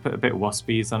 Maybe if you put a bit of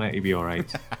waspies on it, he'd be all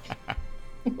right.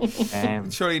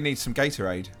 Surely you need some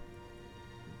Gatorade.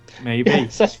 Maybe.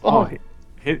 Yes, that's Oh, fine.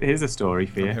 here's a story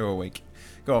for From you. here all week.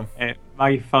 Go on.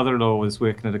 My father-in-law was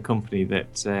working at a company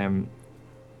that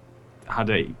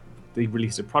they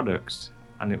released a product,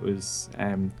 and it was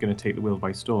going to take the world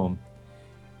by storm.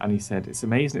 And he said, "It's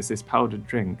amazing. It's this powdered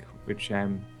drink which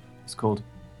is called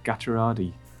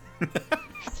Gatorade."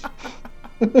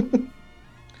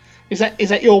 Is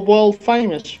that your world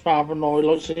famous father-in-law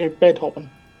who likes to go bed hopping?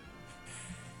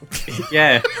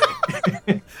 Yeah.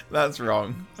 That's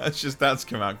wrong. That's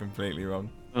come out completely wrong.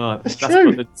 Oh, It's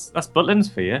true. That's Butlins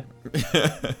for you.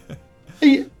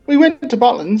 We went to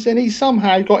Butlins and he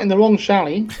somehow got in the wrong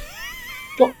chalet.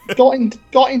 got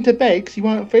into bed because he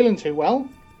weren't feeling too well.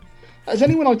 As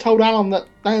anyone I told Alan that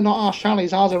they're not our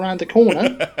chalets, ours around the corner,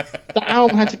 that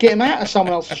Alan had to get him out of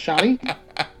someone else's chalet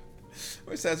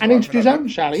It says and right into for his not own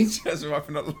chalet, It says right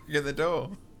for not looking at the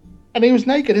door. and he was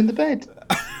naked in the bed.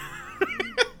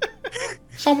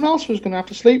 Someone else was going to have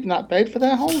to sleep in that bed for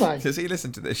their holiday. Does he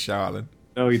listen to this show, Alan?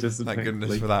 No, he doesn't. Thank goodness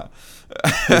thankfully.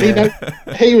 for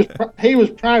that. He was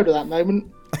proud of that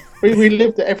moment. We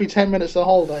lived it every 10 minutes of the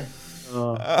holiday.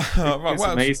 Oh, Right, it's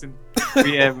well, amazing.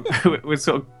 We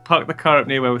sort of parked the car up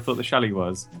near where we thought the chalet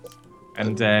was,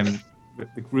 and the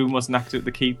room wasn't active.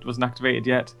 The key wasn't activated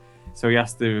yet, so he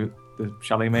asked the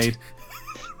chalet maid,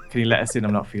 "Can you let us in?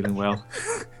 I'm not feeling well."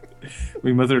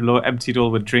 My mother-in-law emptied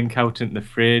all the drink out in the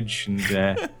fridge and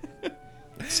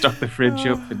stocked the fridge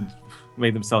up and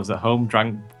made themselves at home.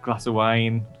 Drank a glass of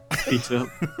wine, feet up.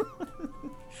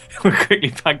 We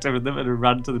quickly packed everything and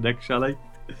ran to the next chalet.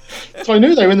 So I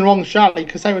knew they were in the wrong chalet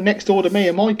because they were next door to me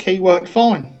and my key worked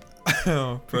fine.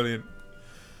 Oh, brilliant.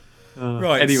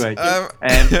 Right. Anyway, what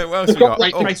else we we've got?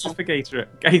 got Oh, prices for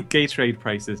Gatorade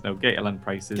prices. No, Gatorland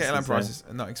prices. Gatorland is, prices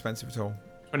are not expensive at all.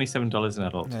 $27 an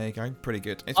adult. There you go. Pretty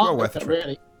good. It's Oh, well worth a trip.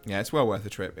 really. Yeah, it's well worth a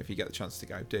trip if you get the chance to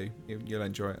go. You'll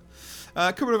enjoy it.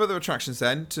 A couple of other attractions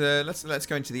then. Let's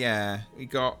go into the air. We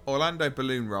got Orlando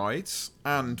Balloon Rides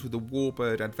and the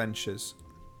Warbird Adventures.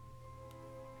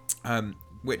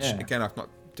 Which Yeah. again I've not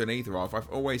done either of. I've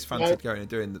always fancied going and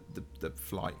doing the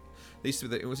flight. These to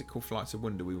be was it called Flights of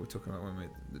Wonder we were talking about when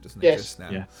that doesn't Yes. exist now.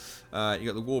 Yeah.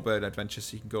 You got the Warbird Adventure,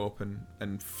 so you can go up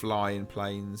and fly in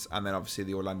planes, and then obviously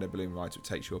the Orlando Balloon Rides, which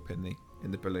takes you up in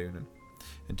the balloon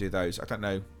and do those. I don't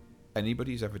know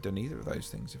anybody who's ever done either of those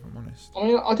things, if I'm honest. I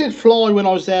mean, I did fly when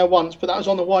I was there once, but that was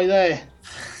on the way there.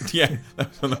 Yeah,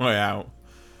 that's on the way out.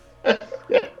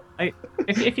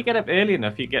 If you get up early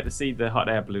enough, you get to see the hot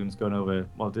air balloons going over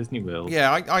Walt Disney World.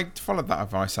 Yeah, I followed that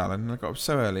advice, Alan. I got up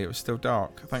so early; it was still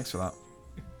dark. Thanks for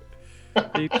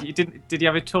that. You didn't? Did you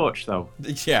have a torch though?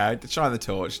 Yeah, I shined the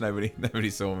torch. Nobody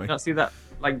saw me. Did not see that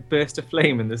like burst of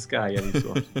flame in the sky every so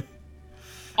often?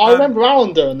 I remember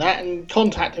Alan doing that and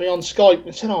contacted me on Skype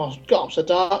and said, "Oh, God, it's so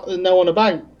dark, there's no one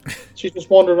about." She's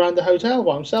just wandering around the hotel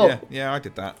by himself. Yeah, I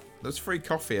did that. There's free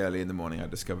coffee early in the morning, I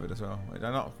discovered as well. I'm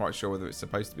not quite sure whether it's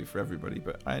supposed to be for everybody,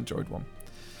 but I enjoyed one.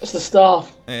 It's the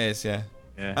staff. It is, yeah.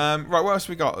 Yeah. Right, what else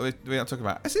we got? We're not talking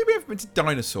about. Has anybody ever been to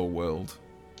Dinosaur World?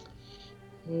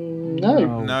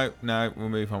 No. No. We'll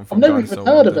move on from. I've never even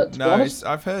Dinosaur heard of World. it, to be No, honest.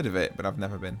 I've heard of it, but I've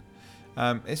never been.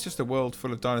 It's just a world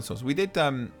full of dinosaurs. We did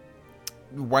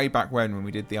way back when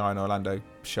we did the Iron Orlando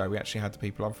show. We actually had the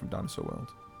people on from Dinosaur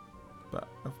World, but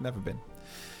I've never been.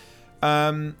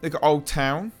 They've got Old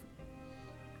Town.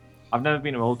 I've never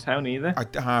been to Old Town either. I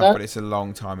have, No. but it's a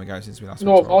long time ago since we last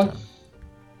Nor went to Old have I. Town.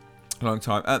 A long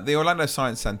time. The Orlando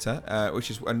Science Centre, which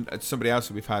is somebody else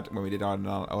that we've had when we did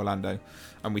Orlando,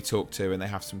 and we talked to, and they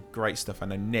have some great stuff. I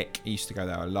know Nick used to go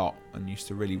there a lot and used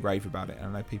to really rave about it.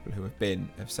 And I know people who have been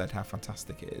have said how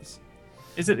fantastic it is.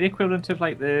 Is it the equivalent of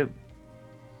like the?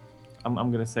 I'm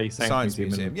going to say Science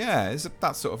Museum. Museum. Yeah, it's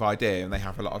that sort of idea, and they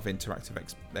have a lot of interactive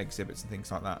exhibits and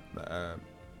things like that that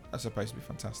are supposed to be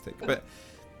fantastic. But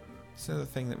it's another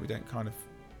thing that we don't kind of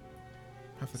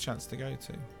have the chance to go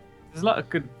to. There's a lot of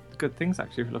good things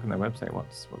actually. If you look on their website, what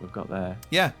they've got there.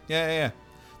 Yeah.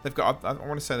 They've got. I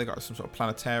want to say they've got some sort of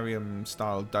planetarium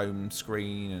style dome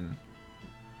screen, and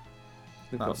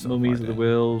They've That got sort of Mummies of the idea.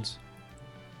 World.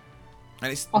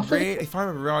 it's I think- really, if I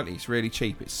remember rightly, it's really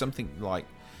cheap. It's something like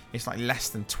it's like less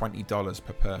than $20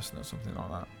 per person or something like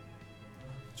that.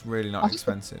 It's really not I think-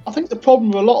 expensive. I think the problem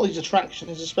with a lot of these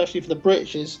attractions, especially for the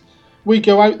British, is we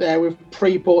go out there with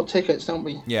pre-bought tickets, don't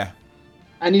we? Yeah,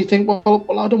 And you think, well,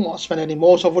 I don't want to spend any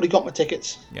more, so I've already got my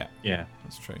tickets. Yeah.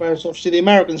 that's true. Whereas obviously the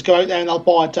Americans go out there and they'll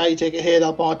buy a day ticket here,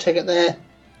 they'll buy a ticket there.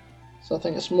 So I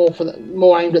think it's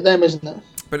more aimed at them, isn't it?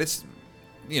 But it's,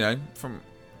 from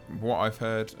what I've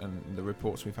heard and the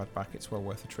reports we've had back, it's well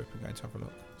worth a trip and going to have a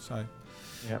look. So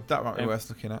Yeah. that might be worth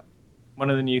looking at.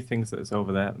 One of the new things that is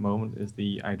over there at the moment is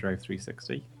the iDrive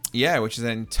 360. Yeah, which is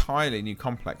an entirely new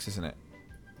complex, isn't it?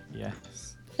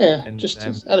 Yes. Yeah, And, just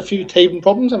had a few teething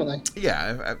problems, haven't they?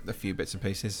 Yeah, a few bits and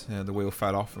pieces. The wheel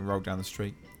fell off and rolled down the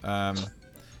street. No,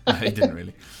 it didn't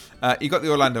really. You got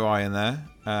the Orlando Eye in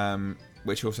there,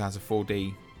 which also has a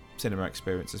 4D cinema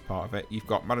experience as part of it. You've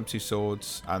got Madame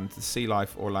Tussauds and the Sea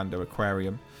Life Orlando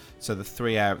Aquarium. So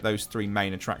those three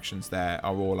main attractions there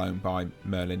are all owned by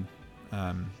Merlin,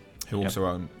 who also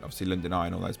own obviously London Eye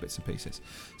and all those bits and pieces.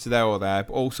 So they're all there.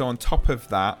 But also on top of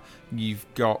that, you've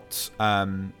got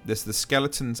there's the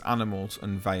Skeletons Animals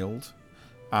Unveiled.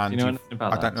 And Do you know anything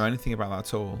about I that? don't know anything about that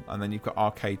at all. And then you've got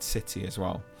Arcade City as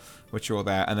well, which are all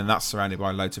there. And then that's surrounded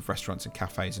by loads of restaurants and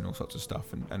cafes and all sorts of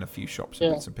stuff, and a few shops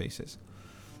and bits and pieces.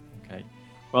 Okay.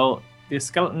 Well, the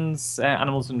Skeletons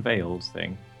Animals Unveiled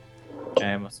thing,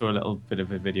 I saw a little bit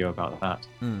of a video about that.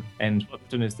 And what they've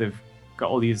done is they've got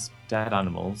all these dead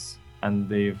animals and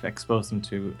they've exposed them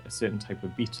to a certain type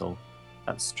of beetle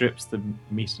that strips the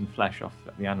meat and flesh off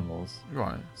the animals.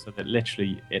 Right. So that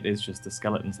literally it is just the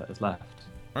skeletons that is left.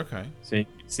 Okay. So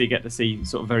you get to see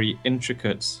sort of very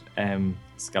intricate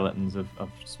skeletons of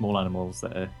small animals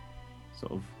that are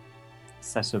sort of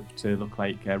set up to look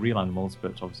like real animals,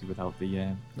 but obviously without the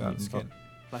meat and skin.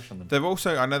 flesh on them. They've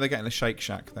also, I know they're getting a Shake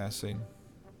Shack there soon.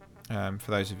 For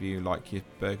those of you who like your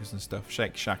burgers and stuff,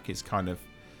 Shake Shack is kind of,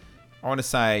 I want to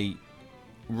say,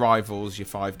 rivals your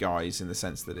Five Guys in the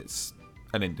sense that it's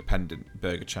an independent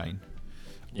burger chain.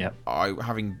 Yeah.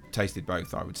 Having tasted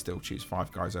both, I would still choose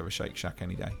Five Guys over Shake Shack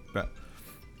any day. But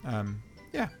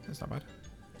yeah, that's not bad.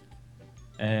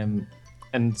 And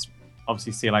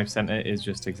obviously Sea Life Centre is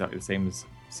just exactly the same as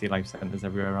Sea Life Centres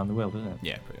everywhere around the world, isn't it?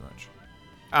 Yeah, pretty much.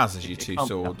 As is your Two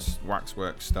Swords,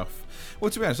 Waxworks stuff.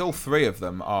 Well, to be honest, all three of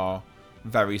them are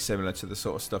very similar to the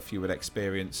sort of stuff you would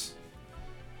experience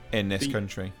in this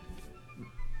country.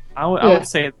 I would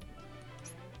say,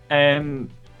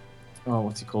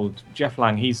 what's he called? Jeff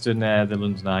Lang. He's done the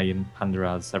London Eye and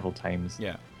Pandaraz several times.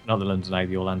 Yeah. Not the London Eye,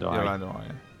 the Orlando Eye. Orlando Eye,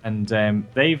 yeah. And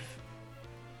they've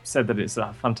said that it's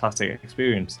a fantastic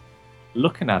experience.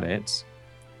 Looking at it,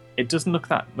 it doesn't look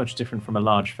that much different from a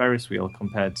large Ferris wheel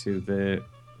compared to the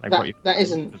that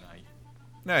isn't.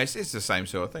 No, it's the same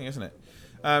sort of thing, isn't it?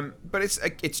 But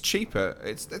it's cheaper.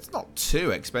 It's not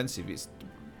too expensive. It's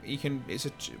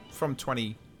from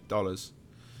 $20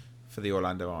 for the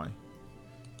Orlando Eye.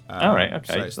 All right,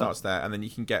 okay. So it starts there, and then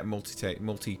you can get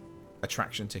multi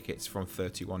attraction tickets from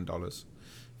 $31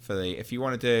 for the. If you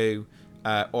want to do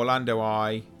Orlando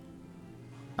Eye,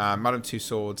 Madame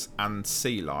Tussauds, and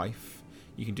Sea Life,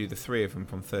 you can do the three of them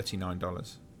from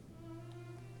 $39.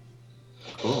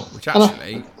 Cool. Which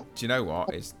actually, do you know what?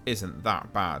 Isn't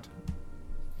that bad.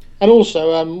 And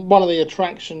also, one of the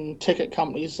attraction ticket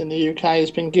companies in the UK has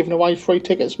been giving away free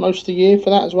tickets most of the year for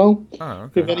that as well. Oh,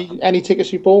 okay. With any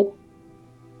tickets you bought.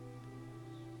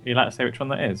 You'd like to say which one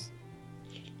that is?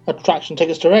 Attraction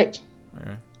Tickets Direct.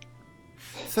 Okay.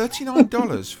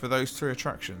 $39 for those three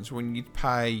attractions when you'd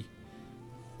pay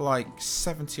like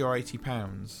 £70 or £80.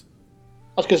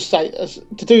 I was going to say,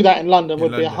 to do that in London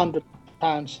would be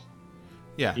 £100.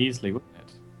 Yeah. Easily, wouldn't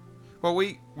it? Well,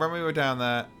 when we were down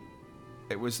there,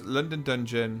 it was London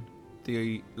Dungeon,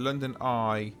 the London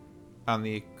Eye, and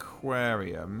the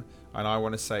Aquarium, and I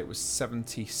want to say it was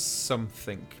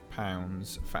 £70-something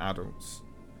for adults.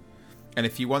 And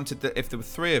if you wanted if there were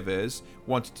three of us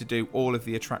wanted to do all of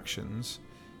the attractions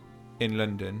in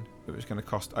London, it was going to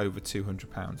cost over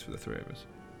 £200 for the three of us.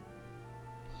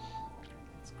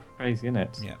 It's crazy, isn't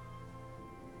it? Yeah.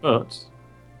 But.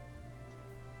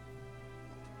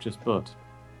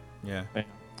 Yeah.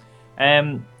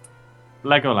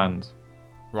 Legoland.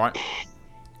 Right.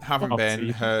 Haven't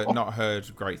Obviously. not heard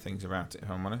great things about it,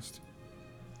 if I'm honest.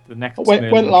 The next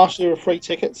Went last year with free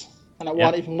tickets, and it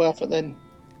wasn't even worth it then.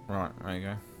 Right, there you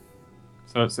go.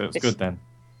 So it's good then.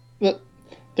 The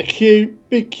queue,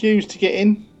 big queues to get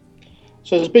in.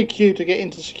 So there's a big queue to get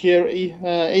into security,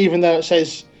 even though it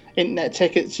says internet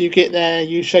tickets. You get there,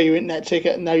 you show your internet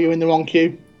ticket, and now you're in the wrong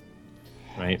queue.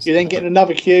 Right. You then get in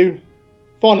another queue,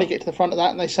 finally get to the front of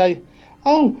that, and they say,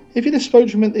 "Oh, if you'd have spoken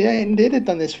to him at the end, he'd have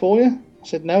done this for you." I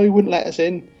said, "No, he wouldn't let us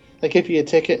in." They give you a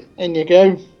ticket, in you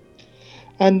go.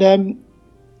 And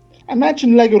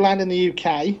imagine Legoland in the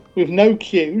UK with no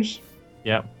queues.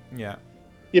 Yeah. Yeah.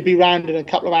 you'd be round in a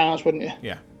couple of hours, wouldn't you?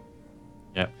 Yeah.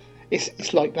 Yeah.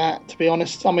 It's like that, to be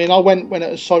honest. I mean, I went when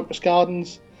it was Cypress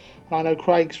Gardens, and I know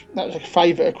Craig's, that was a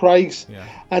favourite of Craig's, Yeah.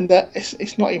 and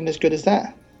it's not even as good as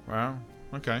that. Wow.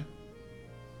 Okay.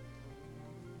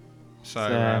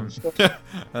 So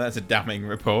that's a damning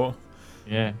report.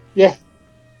 Yeah. Yeah.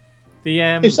 The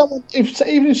Even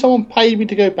if someone paid me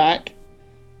to go back,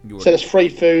 You would. said it's free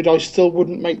food, I still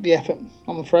wouldn't make the effort,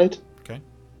 I'm afraid. Okay.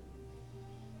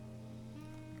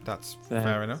 That's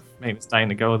fair enough. Maybe it's time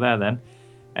to go there then.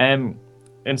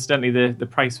 Incidentally, the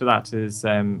price for that is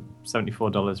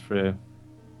 $74 for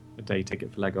a day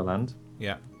ticket for Legoland.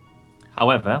 Yeah.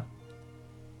 However,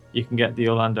 you can get the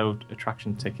Orlando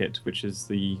attraction ticket, which is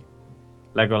the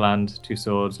Legoland, Two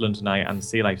Swords, London Eye, and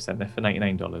Sea Life Centre for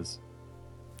 $99.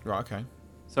 Right. Okay.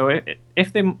 So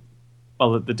if they,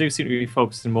 well, they do seem to be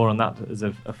focusing more on that as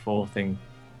a four-thing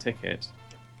ticket.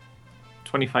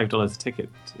 $25 a ticket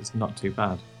is not too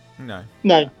bad. No.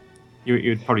 No.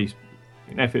 You'd probably,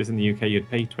 if it was in the UK, you'd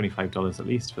pay $25 at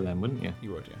least for them, wouldn't you?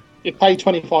 You would. Yeah. You pay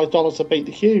 $25 to beat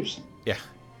the queues. Yeah.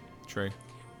 True.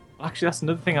 Well, actually, that's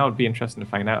another thing I would be interested to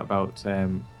find out about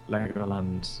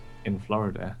Legoland in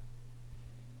Florida.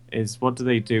 Is what do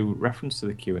they do reference to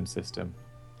the queuing system?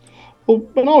 Well,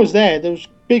 when I was there was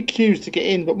big queues to get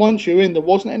in, but once you're in, there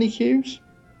wasn't any queues.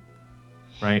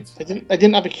 Right. They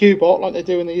didn't have a queue bot like they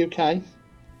do in the UK.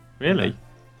 Really?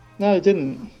 No, they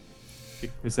didn't.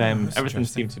 Because that's everything interesting.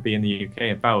 seems to be in the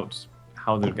UK about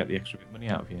how they'll get the extra bit of money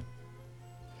out of you.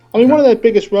 I mean, one of their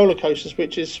biggest roller coasters,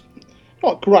 which is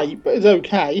not great, but it's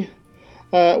okay,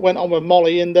 went on with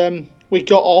Molly, and we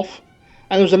got off,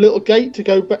 and there was a little gate to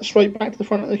go straight back to the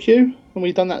front of the queue, and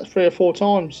we'd done that 3 or 4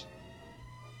 times.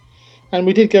 And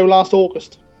we did go last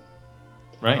August.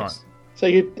 Right. Right. So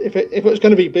if it was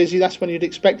going to be busy, that's when you'd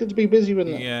expect it to be busy,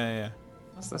 wouldn't it? Yeah.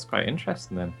 That's quite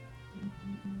interesting then.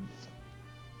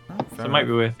 Oh, So it might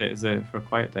be worth it for a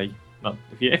quiet day. Not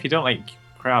if you don't like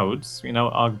crowds,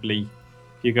 arguably,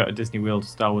 if you go to Disney World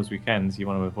Star Wars weekends, you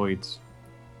want to avoid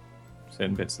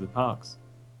certain bits of the parks.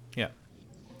 Yeah.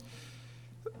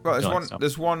 Well, Nice stuff.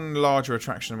 there's one larger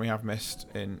attraction we have missed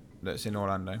that's in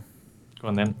Orlando. Go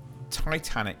on then.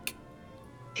 Titanic.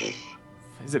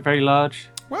 Is it very large?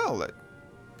 Well,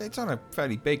 it's on a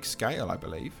fairly big scale, I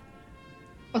believe.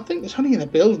 I think it's only in a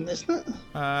building, isn't it?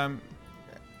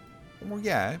 Well,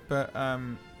 yeah, but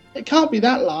It can't be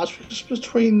that large because it's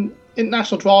between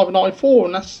International Drive and I-4,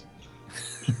 and that's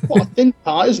what a thin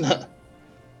part, isn't it?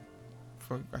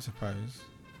 I suppose.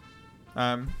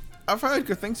 I've heard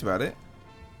good things about it.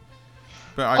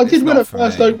 But I did it's when not it for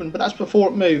first me. opened, but that's before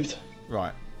it moved.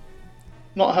 Right.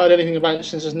 Not heard anything about it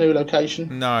since its new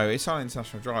location. No, it's on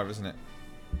International Drive, isn't it?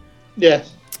 Yeah.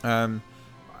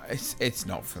 It's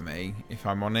not for me, if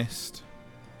I'm honest.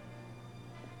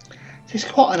 It's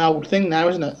quite an old thing now,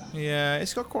 isn't it? Yeah,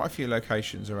 it's got quite a few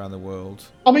locations around the world.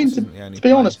 I mean, This to isn't the only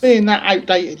be honest, place. being that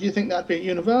outdated, you think that'd be at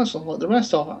Universal like the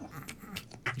rest of it?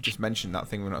 You just mentioned that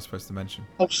thing we're not supposed to mention.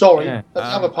 Oh, sorry. Yeah. That's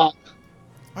the other part.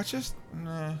 I just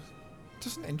it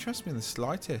doesn't interest me in the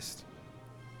slightest.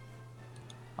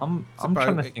 I'm It's a trying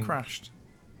to boat, it think, crashed.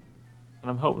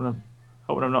 and I'm hoping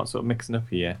I'm not sort of mixing up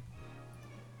here.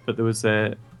 But there was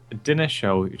a dinner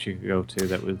show which you could go to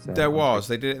that was. There was.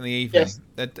 They did it in the evening. Yes.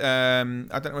 I don't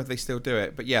know whether they still do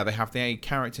it, but yeah, they have the 8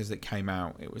 characters that came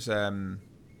out. It was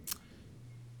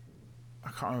I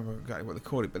can't remember exactly what they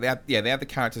called it, but they had the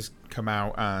characters come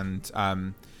out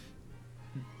and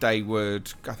they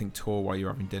would, I think, tour while you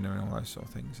were having dinner and all those sort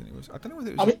of things. And it was, I don't know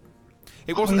whether it was.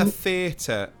 It wasn't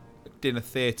a dinner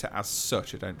theatre as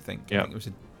such. I don't think. Yeah. I think it was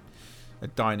a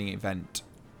dining event.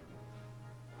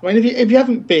 I mean, if you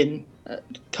haven't been,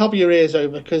 cover your ears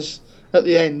over because at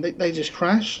the end they just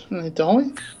crash and they die.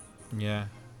 Yeah.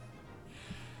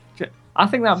 I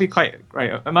think that'd be quite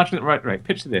right. Imagine it. Right.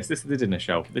 Picture this. This is the dinner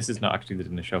show. This is not actually the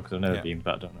dinner show because I've never been,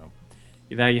 but I don't know.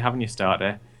 You're there. You're having your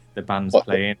starter. The band's What?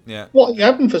 playing. Yeah. What are you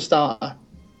having for starter?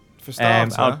 For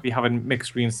starter, I'll be having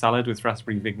mixed green salad with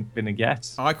raspberry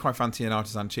vinaigrette. I quite fancy an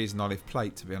artisan cheese and olive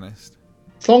plate, to be honest.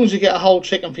 As long as you get a whole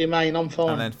chicken for your main, I'm fine.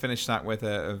 And then finish that with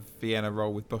a Vienna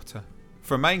roll with butter.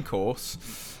 For a main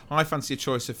course, I fancy a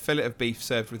choice of fillet of beef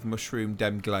served with mushroom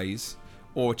demi glaze,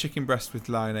 or chicken breast with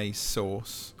lyonnaise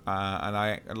sauce, and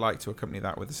I'd like to accompany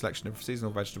that with a selection of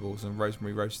seasonal vegetables and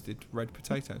rosemary roasted red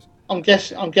potatoes. I'm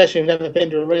guessing you've never been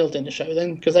to a real dinner show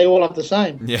then, because they all have the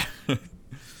same. Yeah.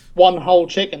 One whole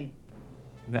chicken.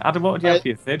 Adam, what would you have for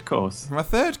your third course? For my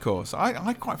third course,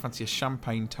 I quite fancy a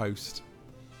champagne toast.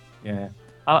 Yeah,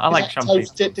 I Is like that champagne.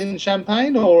 toast dipped in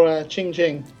champagne or ching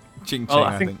ching? Ching ching, Well,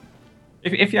 I I think. think-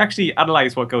 If you actually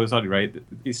analyse what goes on, right,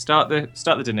 you start the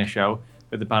dinner show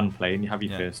with the band playing, you have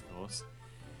your Yeah. first course.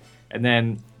 and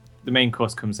then the main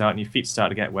course comes out and your feet start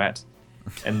to get wet,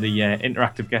 and the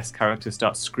interactive guest character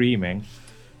starts screaming.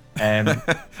 You don't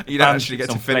actually get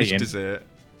to finish playing. dessert.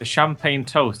 The champagne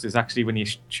toast is actually when your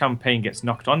champagne gets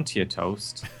knocked onto your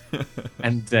toast,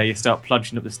 and you start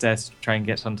plunging up the stairs to try and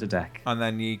get onto deck. And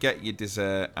then you get your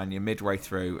dessert, and you're midway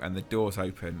through, and the doors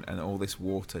open, and all this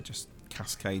water just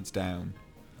cascades down.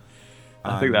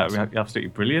 I think that would be absolutely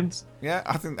brilliant. Yeah,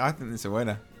 I think it's a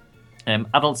winner.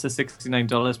 Adults are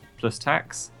 $69 plus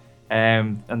tax,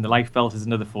 and the life belt is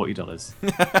another $40.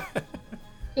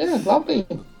 Yeah, lovely.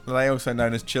 They also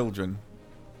known as children.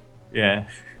 Yeah.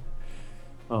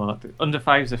 Oh, under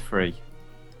fives are free.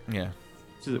 Yeah.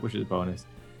 Which is a bonus.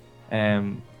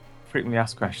 Frequently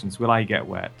asked questions. Will I get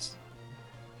wet?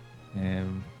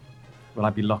 Will I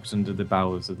be locked under the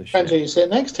bows of the ship? Depends who you sit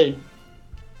next to.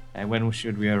 When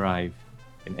should we arrive?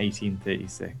 In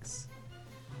 1836.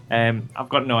 I've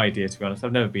got no idea, to be honest.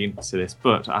 I've never been to this,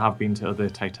 but I have been to other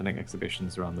Titanic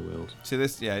exhibitions around the world. See,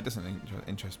 this, it doesn't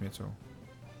interest me at all.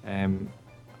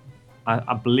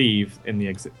 I believe in the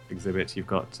exhibit you've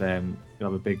got you'll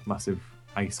have a big, massive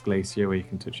ice glacier where you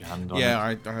can touch your hand on it. Yeah,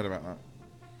 I heard about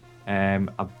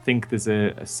that. I think there's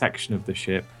a section of the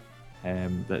ship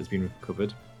that has been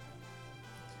recovered,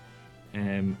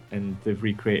 and they've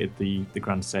recreated the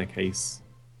grand staircase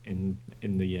in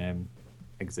the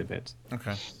exhibit.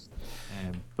 Okay.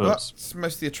 But that's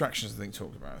most of the attractions I think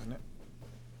talked about, isn't it?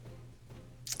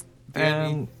 The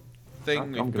only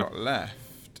thing we've got left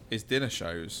is dinner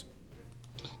shows.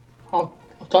 I've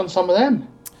done some of them.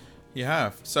 You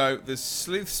have. So there's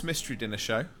Sleuth's Mystery Dinner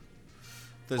Show.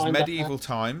 There's Medieval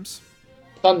Times.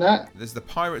 Done that. There's the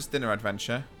Pirates Dinner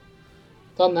Adventure.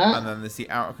 Done that. And then there's the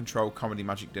Out of Control Comedy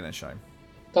Magic Dinner Show.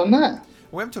 Done that.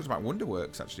 We haven't talked about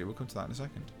Wonderworks, actually. We'll come to that in a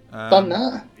second. Done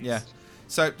that. Yeah.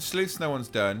 So Sleuths no one's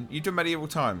done. You've done Medieval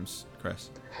Times,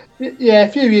 Chris? Yeah,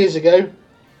 a few years ago.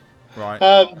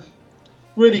 Right.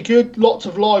 Really good. Lots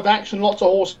of live action. Lots of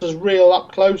horses real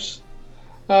up close.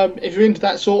 If you're into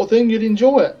that sort of thing, you'd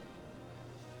enjoy it.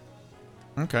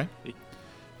 Okay.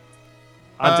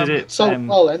 I did it so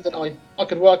well then, didn't I? I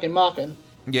could work in marketing.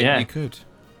 Yeah, you could.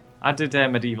 I did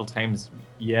Medieval Times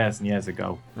years and years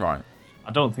ago. Right.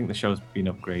 I don't think the show's been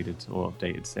upgraded or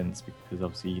updated since, because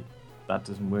obviously that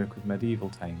doesn't work with Medieval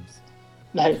Times.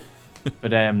 No.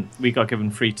 But we got given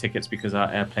free tickets because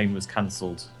our airplane was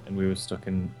cancelled and we were stuck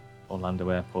in Orlando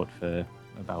Airport for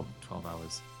about 12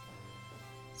 hours.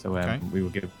 So we were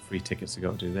given free tickets to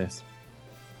go do this,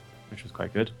 which was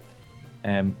quite good.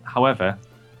 However,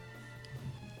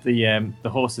 the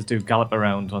horses do gallop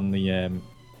around on the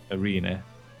arena,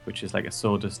 which is like a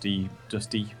sawdusty,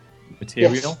 dusty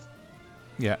material. Yes.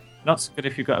 Yeah. Not so good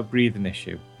if you've got a breathing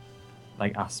issue,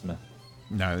 like asthma.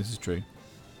 No, this is true.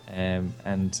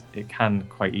 And it can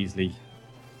quite easily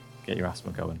get your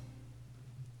asthma going.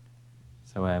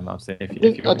 So I would say if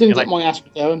you I didn't get my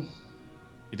asthma going.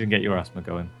 You didn't get your asthma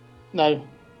going. No.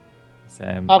 So,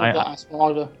 I haven't got asthma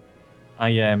either.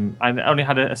 I only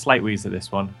had a slight wheeze at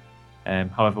this one.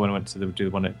 However, when I went to do the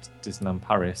one at Disneyland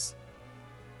Paris,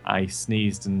 I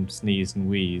sneezed and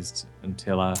wheezed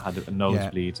until I had a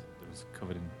nosebleed that was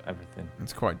covered in everything.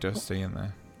 It's quite dusty in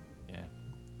there. Yeah.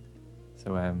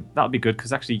 So that'll be good,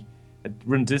 because actually at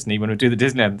Run Disney, when we do the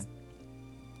Disneyland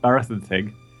marathon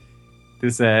thing,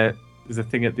 there's a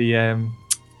thing at the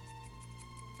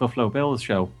Buffalo Bills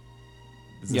show.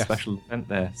 There's a special event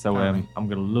there, so I'm going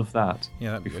to love that.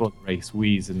 Yeah, that'd be before good. the race,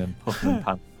 wheezing and puffing and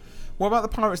panting. What about the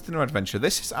Pirates Dinner Adventure?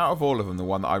 This is, out of all of them, the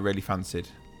one that I really fancied.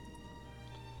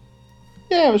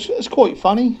 Yeah, it's quite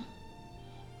funny.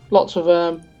 Lots of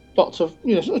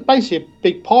it's basically a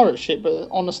big pirate ship, but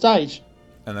on the stage.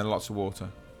 And then lots of water.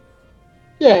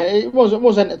 Yeah, it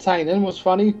was entertaining. It was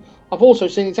funny. I've also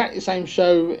seen exactly the same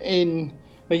show in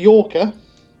Mallorca.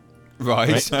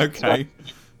 Right. Okay.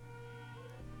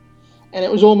 And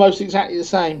it was almost exactly the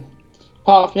same.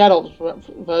 Apart from the adult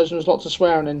version, there's lots of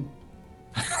swearing in.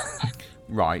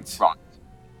 Right.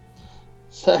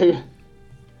 So,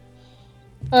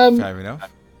 fair enough.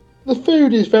 The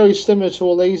food is very similar to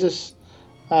all these. It's,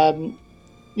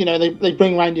 they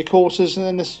bring around your courses, and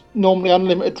then there's normally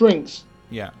unlimited drinks.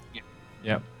 Yeah.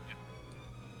 Yep.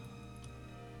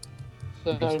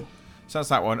 So that's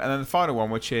that one, and then the final one,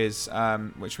 which is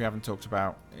which we haven't talked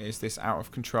about, is this Out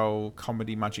of Control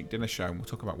Comedy Magic Dinner Show. And we'll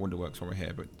talk about Wonderworks when we're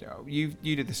here. But you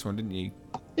did this one, didn't you?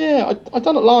 Yeah, I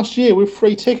done it last year with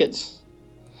free tickets.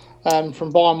 From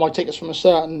buying my tickets from a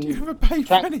certain You never paid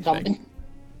for anything. company.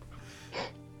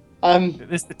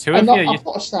 There's the two of And you. I've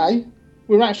got to say,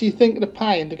 we're actually thinking of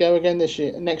paying to go again next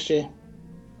year.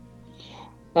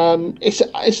 It's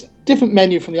a different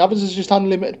menu from the others. It's just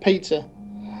unlimited pizza.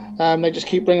 They just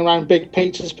keep bringing around big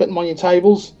pizzas, putting them on your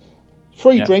tables.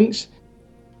 Free drinks.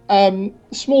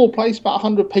 Small place, about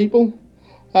 100 people.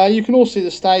 You can all see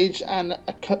the stage and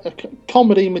a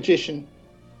comedy magician.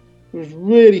 It was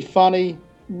really funny,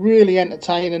 really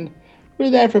entertaining. We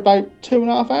were there for about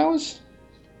 2.5 hours.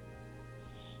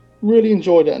 Really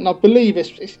enjoyed it, and I believe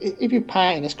if you're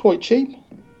paying, it's quite cheap.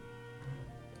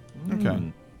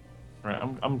 Okay. Right,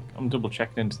 I'm double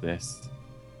checking into this,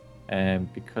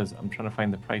 because I'm trying to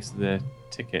find the price of the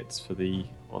tickets for the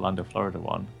Orlando, Florida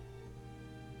one.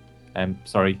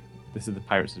 Sorry, this is the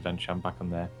Pirates Adventure. I'm back on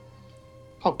there.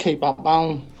 I'll keep up,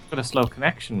 man. Got a slow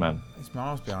connection, man. He's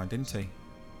miles behind, didn't he?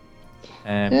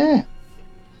 Yeah.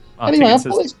 Oh, Anyway, I tickets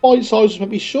thought this bite size was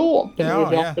maybe short. Yeah, We've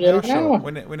been off for nearly an hour.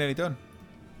 We're nearly done.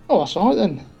 Oh, that's all right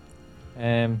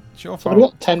then. It's your So we've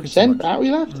fault. got 10% battery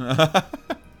left.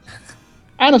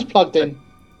 Anna's plugged in.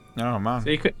 Oh man. So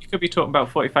you could be talking about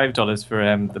 $45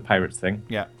 for the Pirates thing.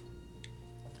 Yeah.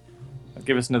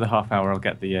 Give us another half hour. I'll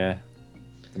get the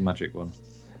magic one.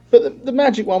 But the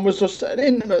magic one was just an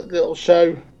intimate little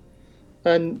show,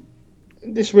 and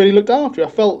this really looked after you. I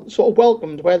felt sort of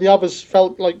welcomed, where the others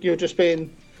felt like you were just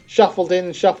being shuffled in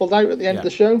and shuffled out at the end of the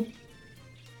show.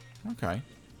 Okay.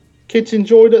 Kids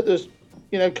enjoyed it. There's,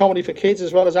 comedy for kids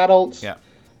as well as adults. Yeah.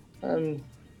 And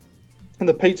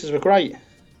the pizzas were great.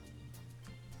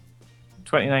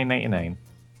 $29.99.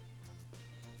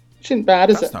 Which isn't bad,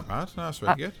 is That's it? not bad. No, that's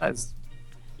really good. That's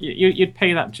you'd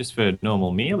pay that just for a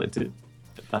normal meal.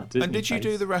 And did you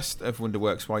do the rest of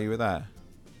Wonderworks while you were there?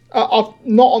 I've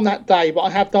not on that day, but I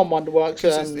have done Wonderworks.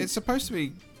 It's supposed to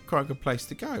be quite a good place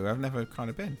to go. I've never kind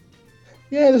of been.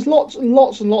 Yeah, there's lots and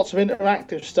lots and lots of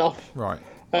interactive stuff. Right.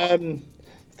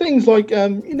 Things like,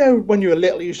 when you were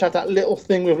little, you used to have that little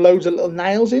thing with loads of little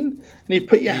nails in, and you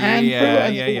put your hand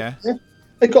through it. Yeah.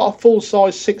 They got a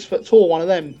full-size 6 foot tall one of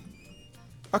them.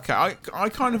 Okay, I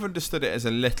kind of understood it as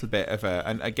a little bit of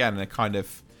a kind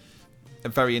of a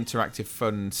very interactive,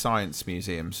 fun science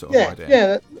museum sort of idea.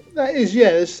 Yeah, that is,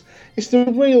 yeah. It's the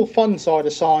real fun side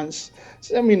of science.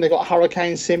 I mean, they've got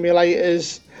hurricane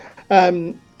simulators.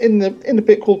 In the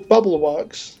bit called Bubble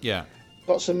Works, Yeah.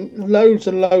 got some loads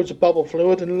and loads of bubble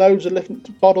fluid and loads of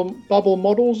different bubble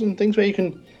models and things where you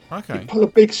can Okay. you put a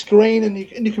big screen and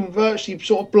you can virtually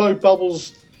sort of blow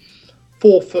bubbles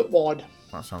 4 foot wide.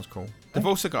 That sounds cool. They've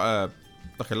also got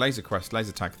a laser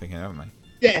tag thing here, haven't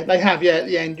they? Yeah, they have. Yeah, at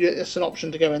the end, it's an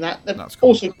option to go in that. They've That's cool.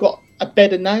 also got a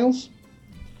bed of nails.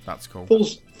 That's cool.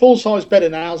 Full size bed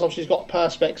of nails. Obviously, it's got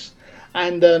perspex,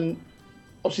 and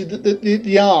obviously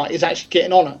the art is actually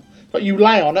getting on it. But you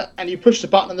lay on it and you push the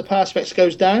button and the perspex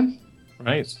goes down.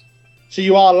 Right. So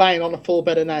you are laying on a full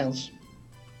bed of nails.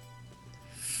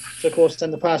 So of course, then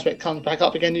the perspex comes back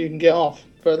up again. And you can get off.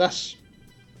 But that's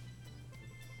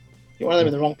you want them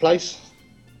in the wrong place.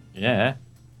 Yeah.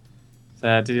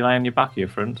 So, did you lie on your back or your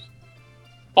front?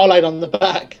 I laid on the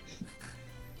back.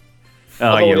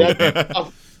 Oh,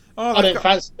 I Oh, didn't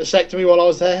fancy the vasectomy while I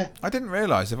was there. I didn't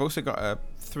realise they've also got a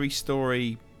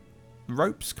 3-story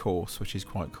ropes course, which is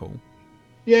quite cool.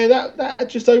 Yeah, that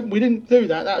just opened. We didn't do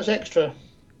that. That was extra.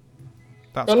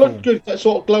 That's That cool. looked good. That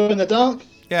sort of glow in the dark.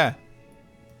 Yeah.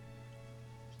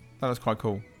 That was quite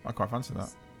cool. I quite fancy that.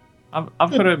 I've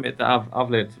got to admit that I've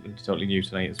learned something totally new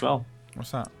tonight as well.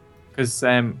 What's that? Because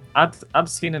I'd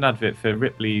seen an advert for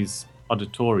Ripley's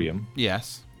Auditorium.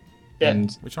 Yes. Yeah.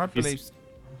 And Which I believe's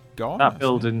gone. that isn't it?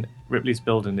 building, Ripley's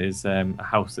building, is a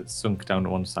house that's sunk down to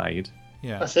one side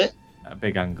Yeah. That's it. at a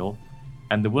big angle.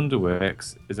 And the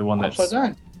Wonderworks is the one that's Upside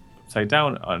down. upside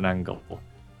down at an angle.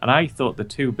 And I thought the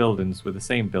two buildings were the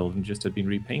same building, just had been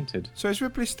repainted. So is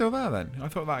Ripley still there then? I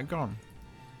thought that had gone.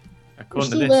 It was According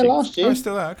still to there this, last Oh, year. it's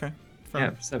still there. Okay. Fair yeah,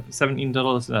 enough.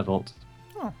 $17 an adult.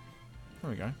 Oh,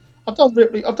 there we go. I've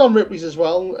done Ripley's as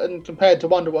well, and compared to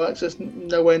Wonderworks, it's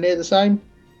nowhere near the same.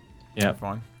 Yeah,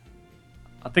 Fine.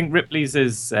 I think Ripley's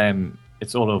is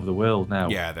it's all over the world now.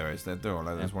 Yeah, there is. They're all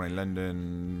over. There's one in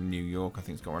London, New York. I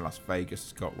think it's got one. Las Vegas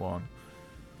has got one.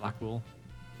 Blackpool.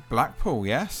 Blackpool,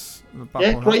 yes. The Yeah,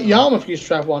 Blackpool Great has one. Yarmouth used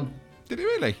to have one. Did it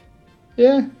really?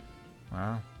 Yeah,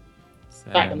 Wow.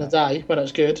 back in the day when it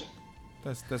was good.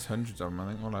 There's hundreds of them, I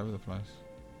think, all over the place.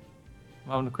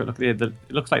 Well, having a quick look at it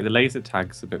looks like the laser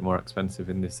tag's a bit more expensive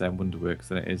in this Wonderworks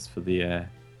than it is for the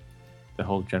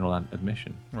whole general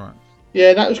admission. Right.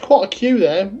 Yeah, that was quite a queue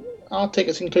there. Our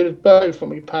tickets included both when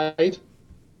we paid.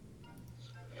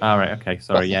 All right, okay,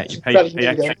 sorry, yeah, It's you pay fairly new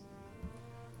extra. there.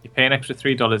 You pay an extra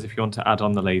 $3 if you want to add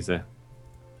on the laser.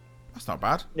 That's not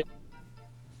bad.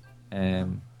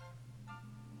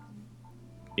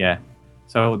 Yeah.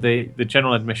 So the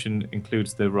general admission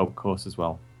includes the rope course as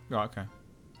well. Right, okay.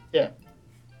 Yeah.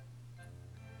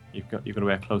 You've got to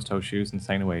wear closed-toe shoes and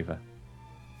sign a waiver.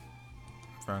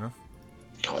 Fair enough.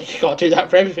 God, you got to do that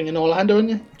for everything in Orlando, haven't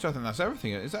you? So I think that's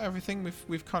everything. Is that everything?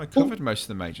 We've kind of covered most of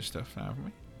the major stuff now, haven't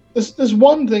we? There's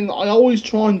one thing that I always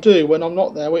try and do when I'm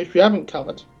not there, which we haven't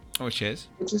covered, Which is?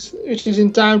 which is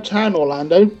in downtown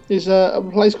Orlando, is a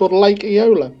place called Lake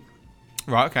Eola.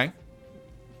 Right, okay.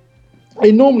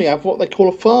 They normally have what they call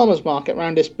a farmer's market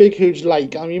around this big, huge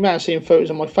lake. I mean, you may have seen photos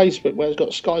on my Facebook where it's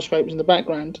got skyscrapers in the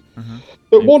background. Mm-hmm.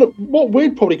 But what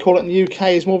we'd probably call it in the UK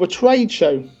is more of a trade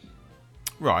show.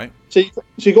 Right. So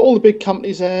you've got all the big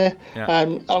companies there,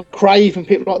 Crave and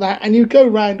people like that, and you go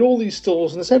around all these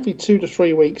stores, and it's every 2 to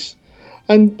 3 weeks,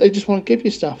 and they just want to give you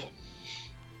stuff.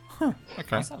 Okay.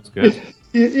 That sounds good.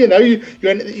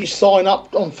 You sign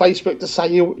up on Facebook to say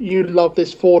you love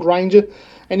this Ford Ranger,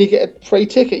 and you get a free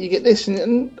ticket. You get this,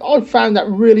 and I've found that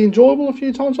really enjoyable a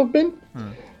few times I've been.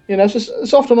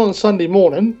 It's often on a Sunday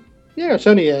morning. Yeah, it's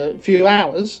only a few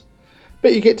hours,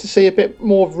 but you get to see a bit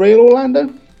more of real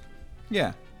Orlando.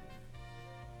 Yeah.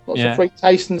 Lots of free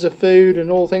tastings of food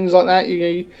and all things like that.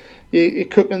 You're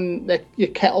cooking your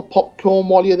kettle popcorn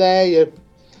while you're there.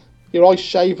 Your ice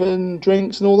shaving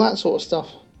drinks and all that sort of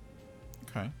stuff.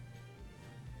 Okay.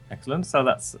 Excellent. So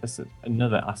that's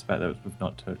another aspect that we've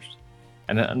not touched.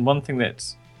 And one thing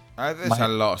that... there's a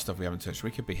lot of stuff we haven't touched.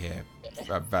 We could be here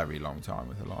for a very long time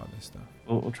with a lot of this stuff.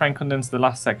 We'll try and condense the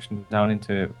last section down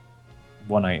into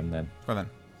one item then. Well then.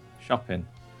 Shopping.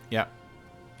 Yeah.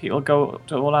 People go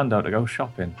to Orlando to go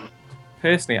shopping.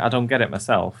 Personally, I don't get it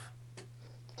myself.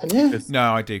 Can you?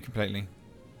 No, I do completely.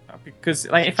 Because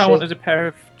if I wanted a pair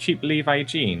of cheap Levi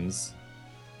jeans,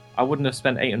 I wouldn't have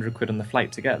spent 800 quid on the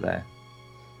flight to get there.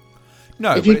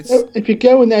 No, if you're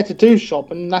going there to do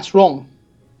shopping, that's wrong.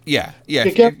 Yeah. If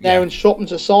you go there and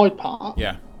shopping's a side part.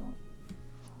 Yeah.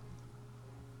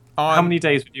 How many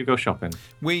days would you go shopping?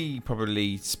 We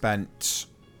probably spent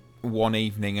one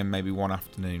evening and maybe one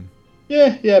afternoon.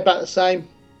 Yeah, about the same.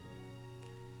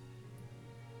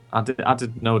 I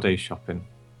did no day shopping.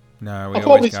 No, we I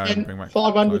probably always go and bring spent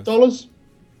back $500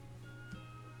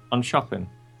 on shopping.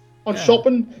 On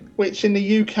shopping, which in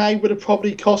the UK would have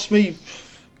probably cost me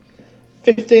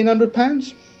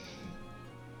 £1,500.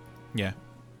 Yeah.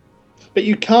 But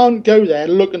you can't go there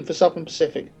looking for something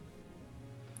specific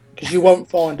because you won't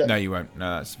find it. No, you won't.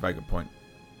 No, that's a very good point.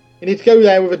 You need to go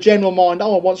there with a general mind.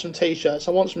 Oh, I want some t-shirts.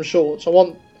 I want some shorts. I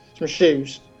want some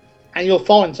shoes, and you'll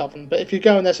find something. But if you're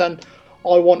going there saying,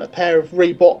 I want a pair of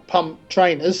Reebok pump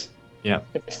trainers, if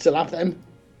they still have them,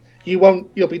 you won't.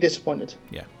 You'll be disappointed.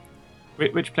 Yeah.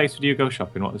 Which place would you go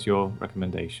shopping? What was your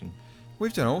recommendation?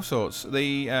 We've done all sorts.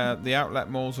 The outlet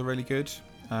malls are really good.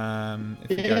 If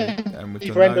you go, and we've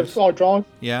Either done end those. of I Drive.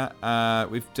 Yeah.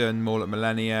 We've done Mall at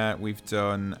Millennia. We've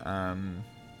done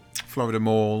Florida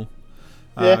Mall.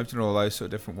 We've done all those sort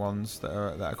of different ones that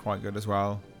are quite good as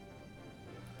well.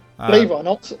 Believe it or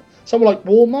not, someone like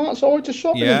Walmart's alright to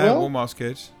shopping as well. Yeah, Walmart's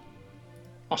good.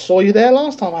 I saw you there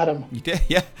last time, Adam. You did,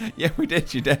 yeah, we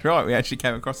did. You did right. We actually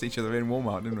came across each other in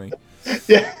Walmart, didn't we?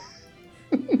 Yeah.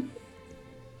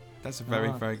 That's a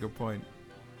very, very good point.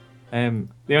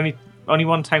 The only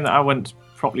one time that I went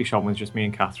properly shopping with just me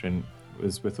and Catherine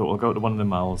was we thought we'll go to one of the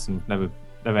malls and never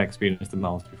experienced the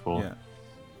malls before. Yeah.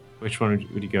 Which one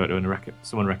would you go to? And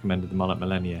someone recommended the Mall at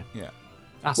Millennia. Yeah.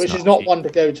 Which is not cheap. one to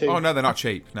go to. Oh no, they're not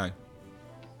cheap. No.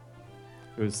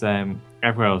 It was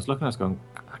everywhere I was looking, I was going,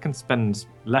 I can spend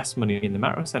less money in the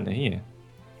Metro Centre here.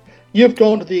 You've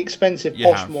gone to the expensive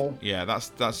posh mall. Yeah,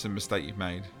 that's a mistake you've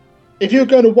made. If you're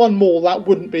going to one mall, that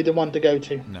wouldn't be the one to go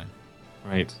to. No.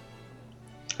 Right.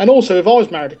 And also, if I was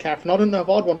married to Catherine, I don't know if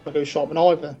I'd want to go shopping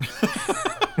either.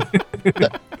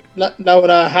 Knowing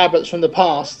her habits from the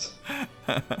past.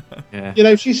 Yeah. You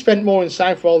know, she spent more in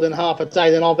Southwold in half a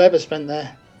day than I've ever spent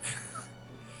there.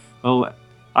 Well,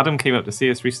 Adam came up to see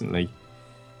us recently,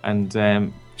 and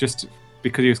just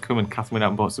because he was coming, Catherine went out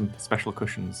and bought some special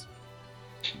cushions.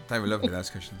 They were lovely, those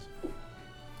cushions.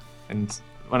 And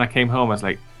when I came home, I was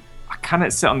like, I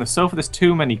cannot sit on the sofa, there's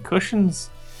too many cushions.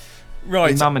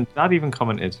 Right. And Mum and Dad even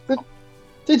commented.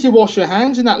 Did you wash your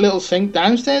hands in that little sink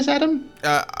downstairs, Adam?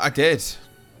 I did.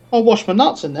 I washed my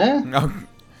nuts in there.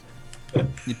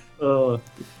 Anyway,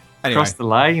 Across the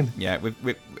line. Yeah,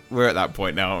 we're at that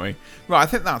point now, aren't we? Right, I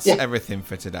think that's everything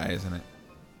for today, isn't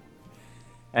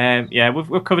it? Yeah,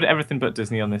 we've covered everything but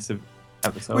Disney on this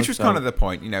episode. Which was kind of the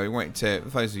point, you know. We wanted to,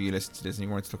 for those of you who listen to Disney,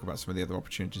 we wanted to talk about some of the other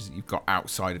opportunities that you've got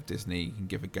outside of Disney. You can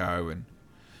give a go, and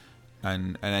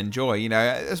and enjoy. You know,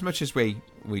 as much as we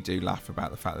do laugh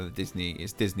about the fact that Disney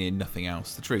is Disney and nothing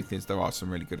else, the truth is there are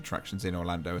some really good attractions in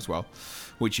Orlando as well,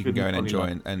 which you can go and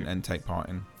enjoy and take part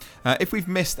in. If we've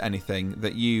missed anything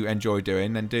that you enjoy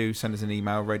doing, then do send us an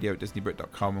email,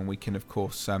 radio@disneybrit.com, and we can, of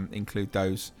course, include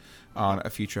those on a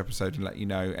future episode and let you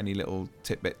know any little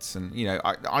tidbits. And, you know,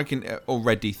 I can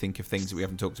already think of things that we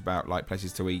haven't talked about, like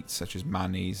places to eat, such as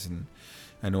Manny's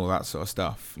and all that sort of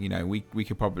stuff. You know, we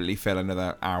could probably fill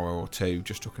another hour or two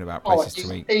just talking about places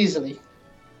to eat. Easily.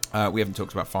 We haven't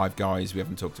talked about Five Guys. We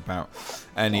haven't talked about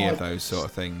any of those sort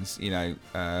of things. You know,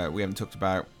 we haven't talked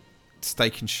about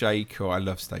Steak and Shake. I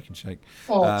love Steak and Shake.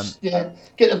 Yeah,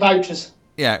 get the vouchers.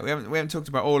 Yeah, we haven't talked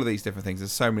about all of these different things.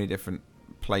 There's so many different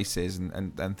places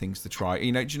and things to try.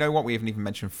 You know, do you know what? We haven't even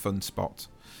mentioned Fun Spot.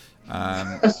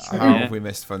 How have we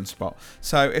missed Fun Spot?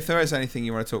 So if there is anything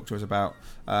you want to talk to us about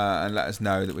and let us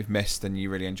know that we've missed and you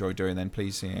really enjoy doing, then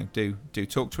please, you know, do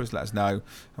talk to us, let us know,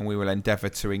 and we will endeavour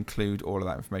to include all of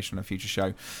that information on a future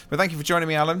show. But thank you for joining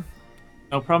me, Alan.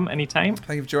 No problem, anytime.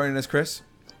 Thank you for joining us, Chris.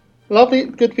 Lovely,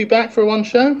 good to be back for one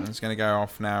show. He's going to go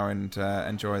off now and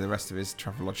enjoy the rest of his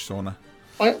Travelodge sauna.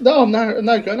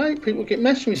 No, going out. People get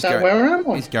messaging me saying, where am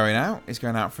I? He's going out. He's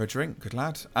going out for a drink. Good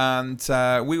lad. And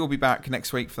we will be back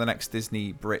next week for the next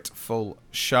Disney Brit full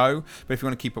show. But if you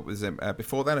want to keep up with him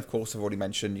before then, of course, I've already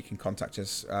mentioned you can contact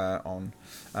us on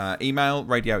email,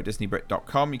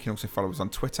 radio@disneybrit.com. You can also follow us on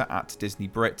Twitter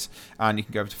 @DisneyBrit. And you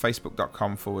can go over to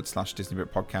facebook.com/DisneyBrit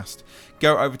podcast.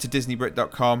 Go over to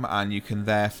disneybrit.com and you can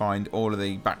there find all of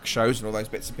the back shows and all those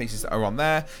bits and pieces that are on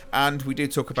there. And we do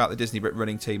talk about the Disney Brit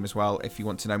running team as well. If you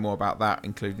want to know more about that,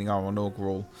 including our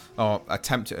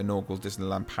attempt at inaugural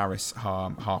Disneyland Paris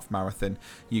half marathon,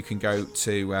 you can go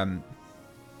to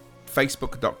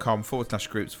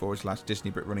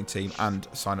facebook.com/groups/Disney Brit running team and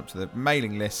sign up to the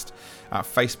mailing list at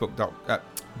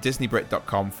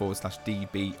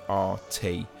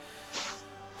disneybrit.com/DBRT.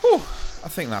 Whew, I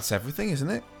think that's everything, isn't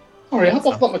it? Sorry, I've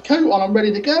got my coat on. I'm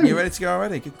ready to go. You're ready to go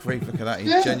already? Good grief, look at that. He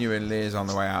genuinely is on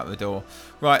the way out the door.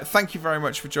 Right, thank you very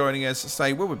much for joining us.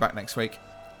 We'll be back next week.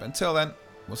 But until then,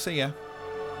 we'll see you.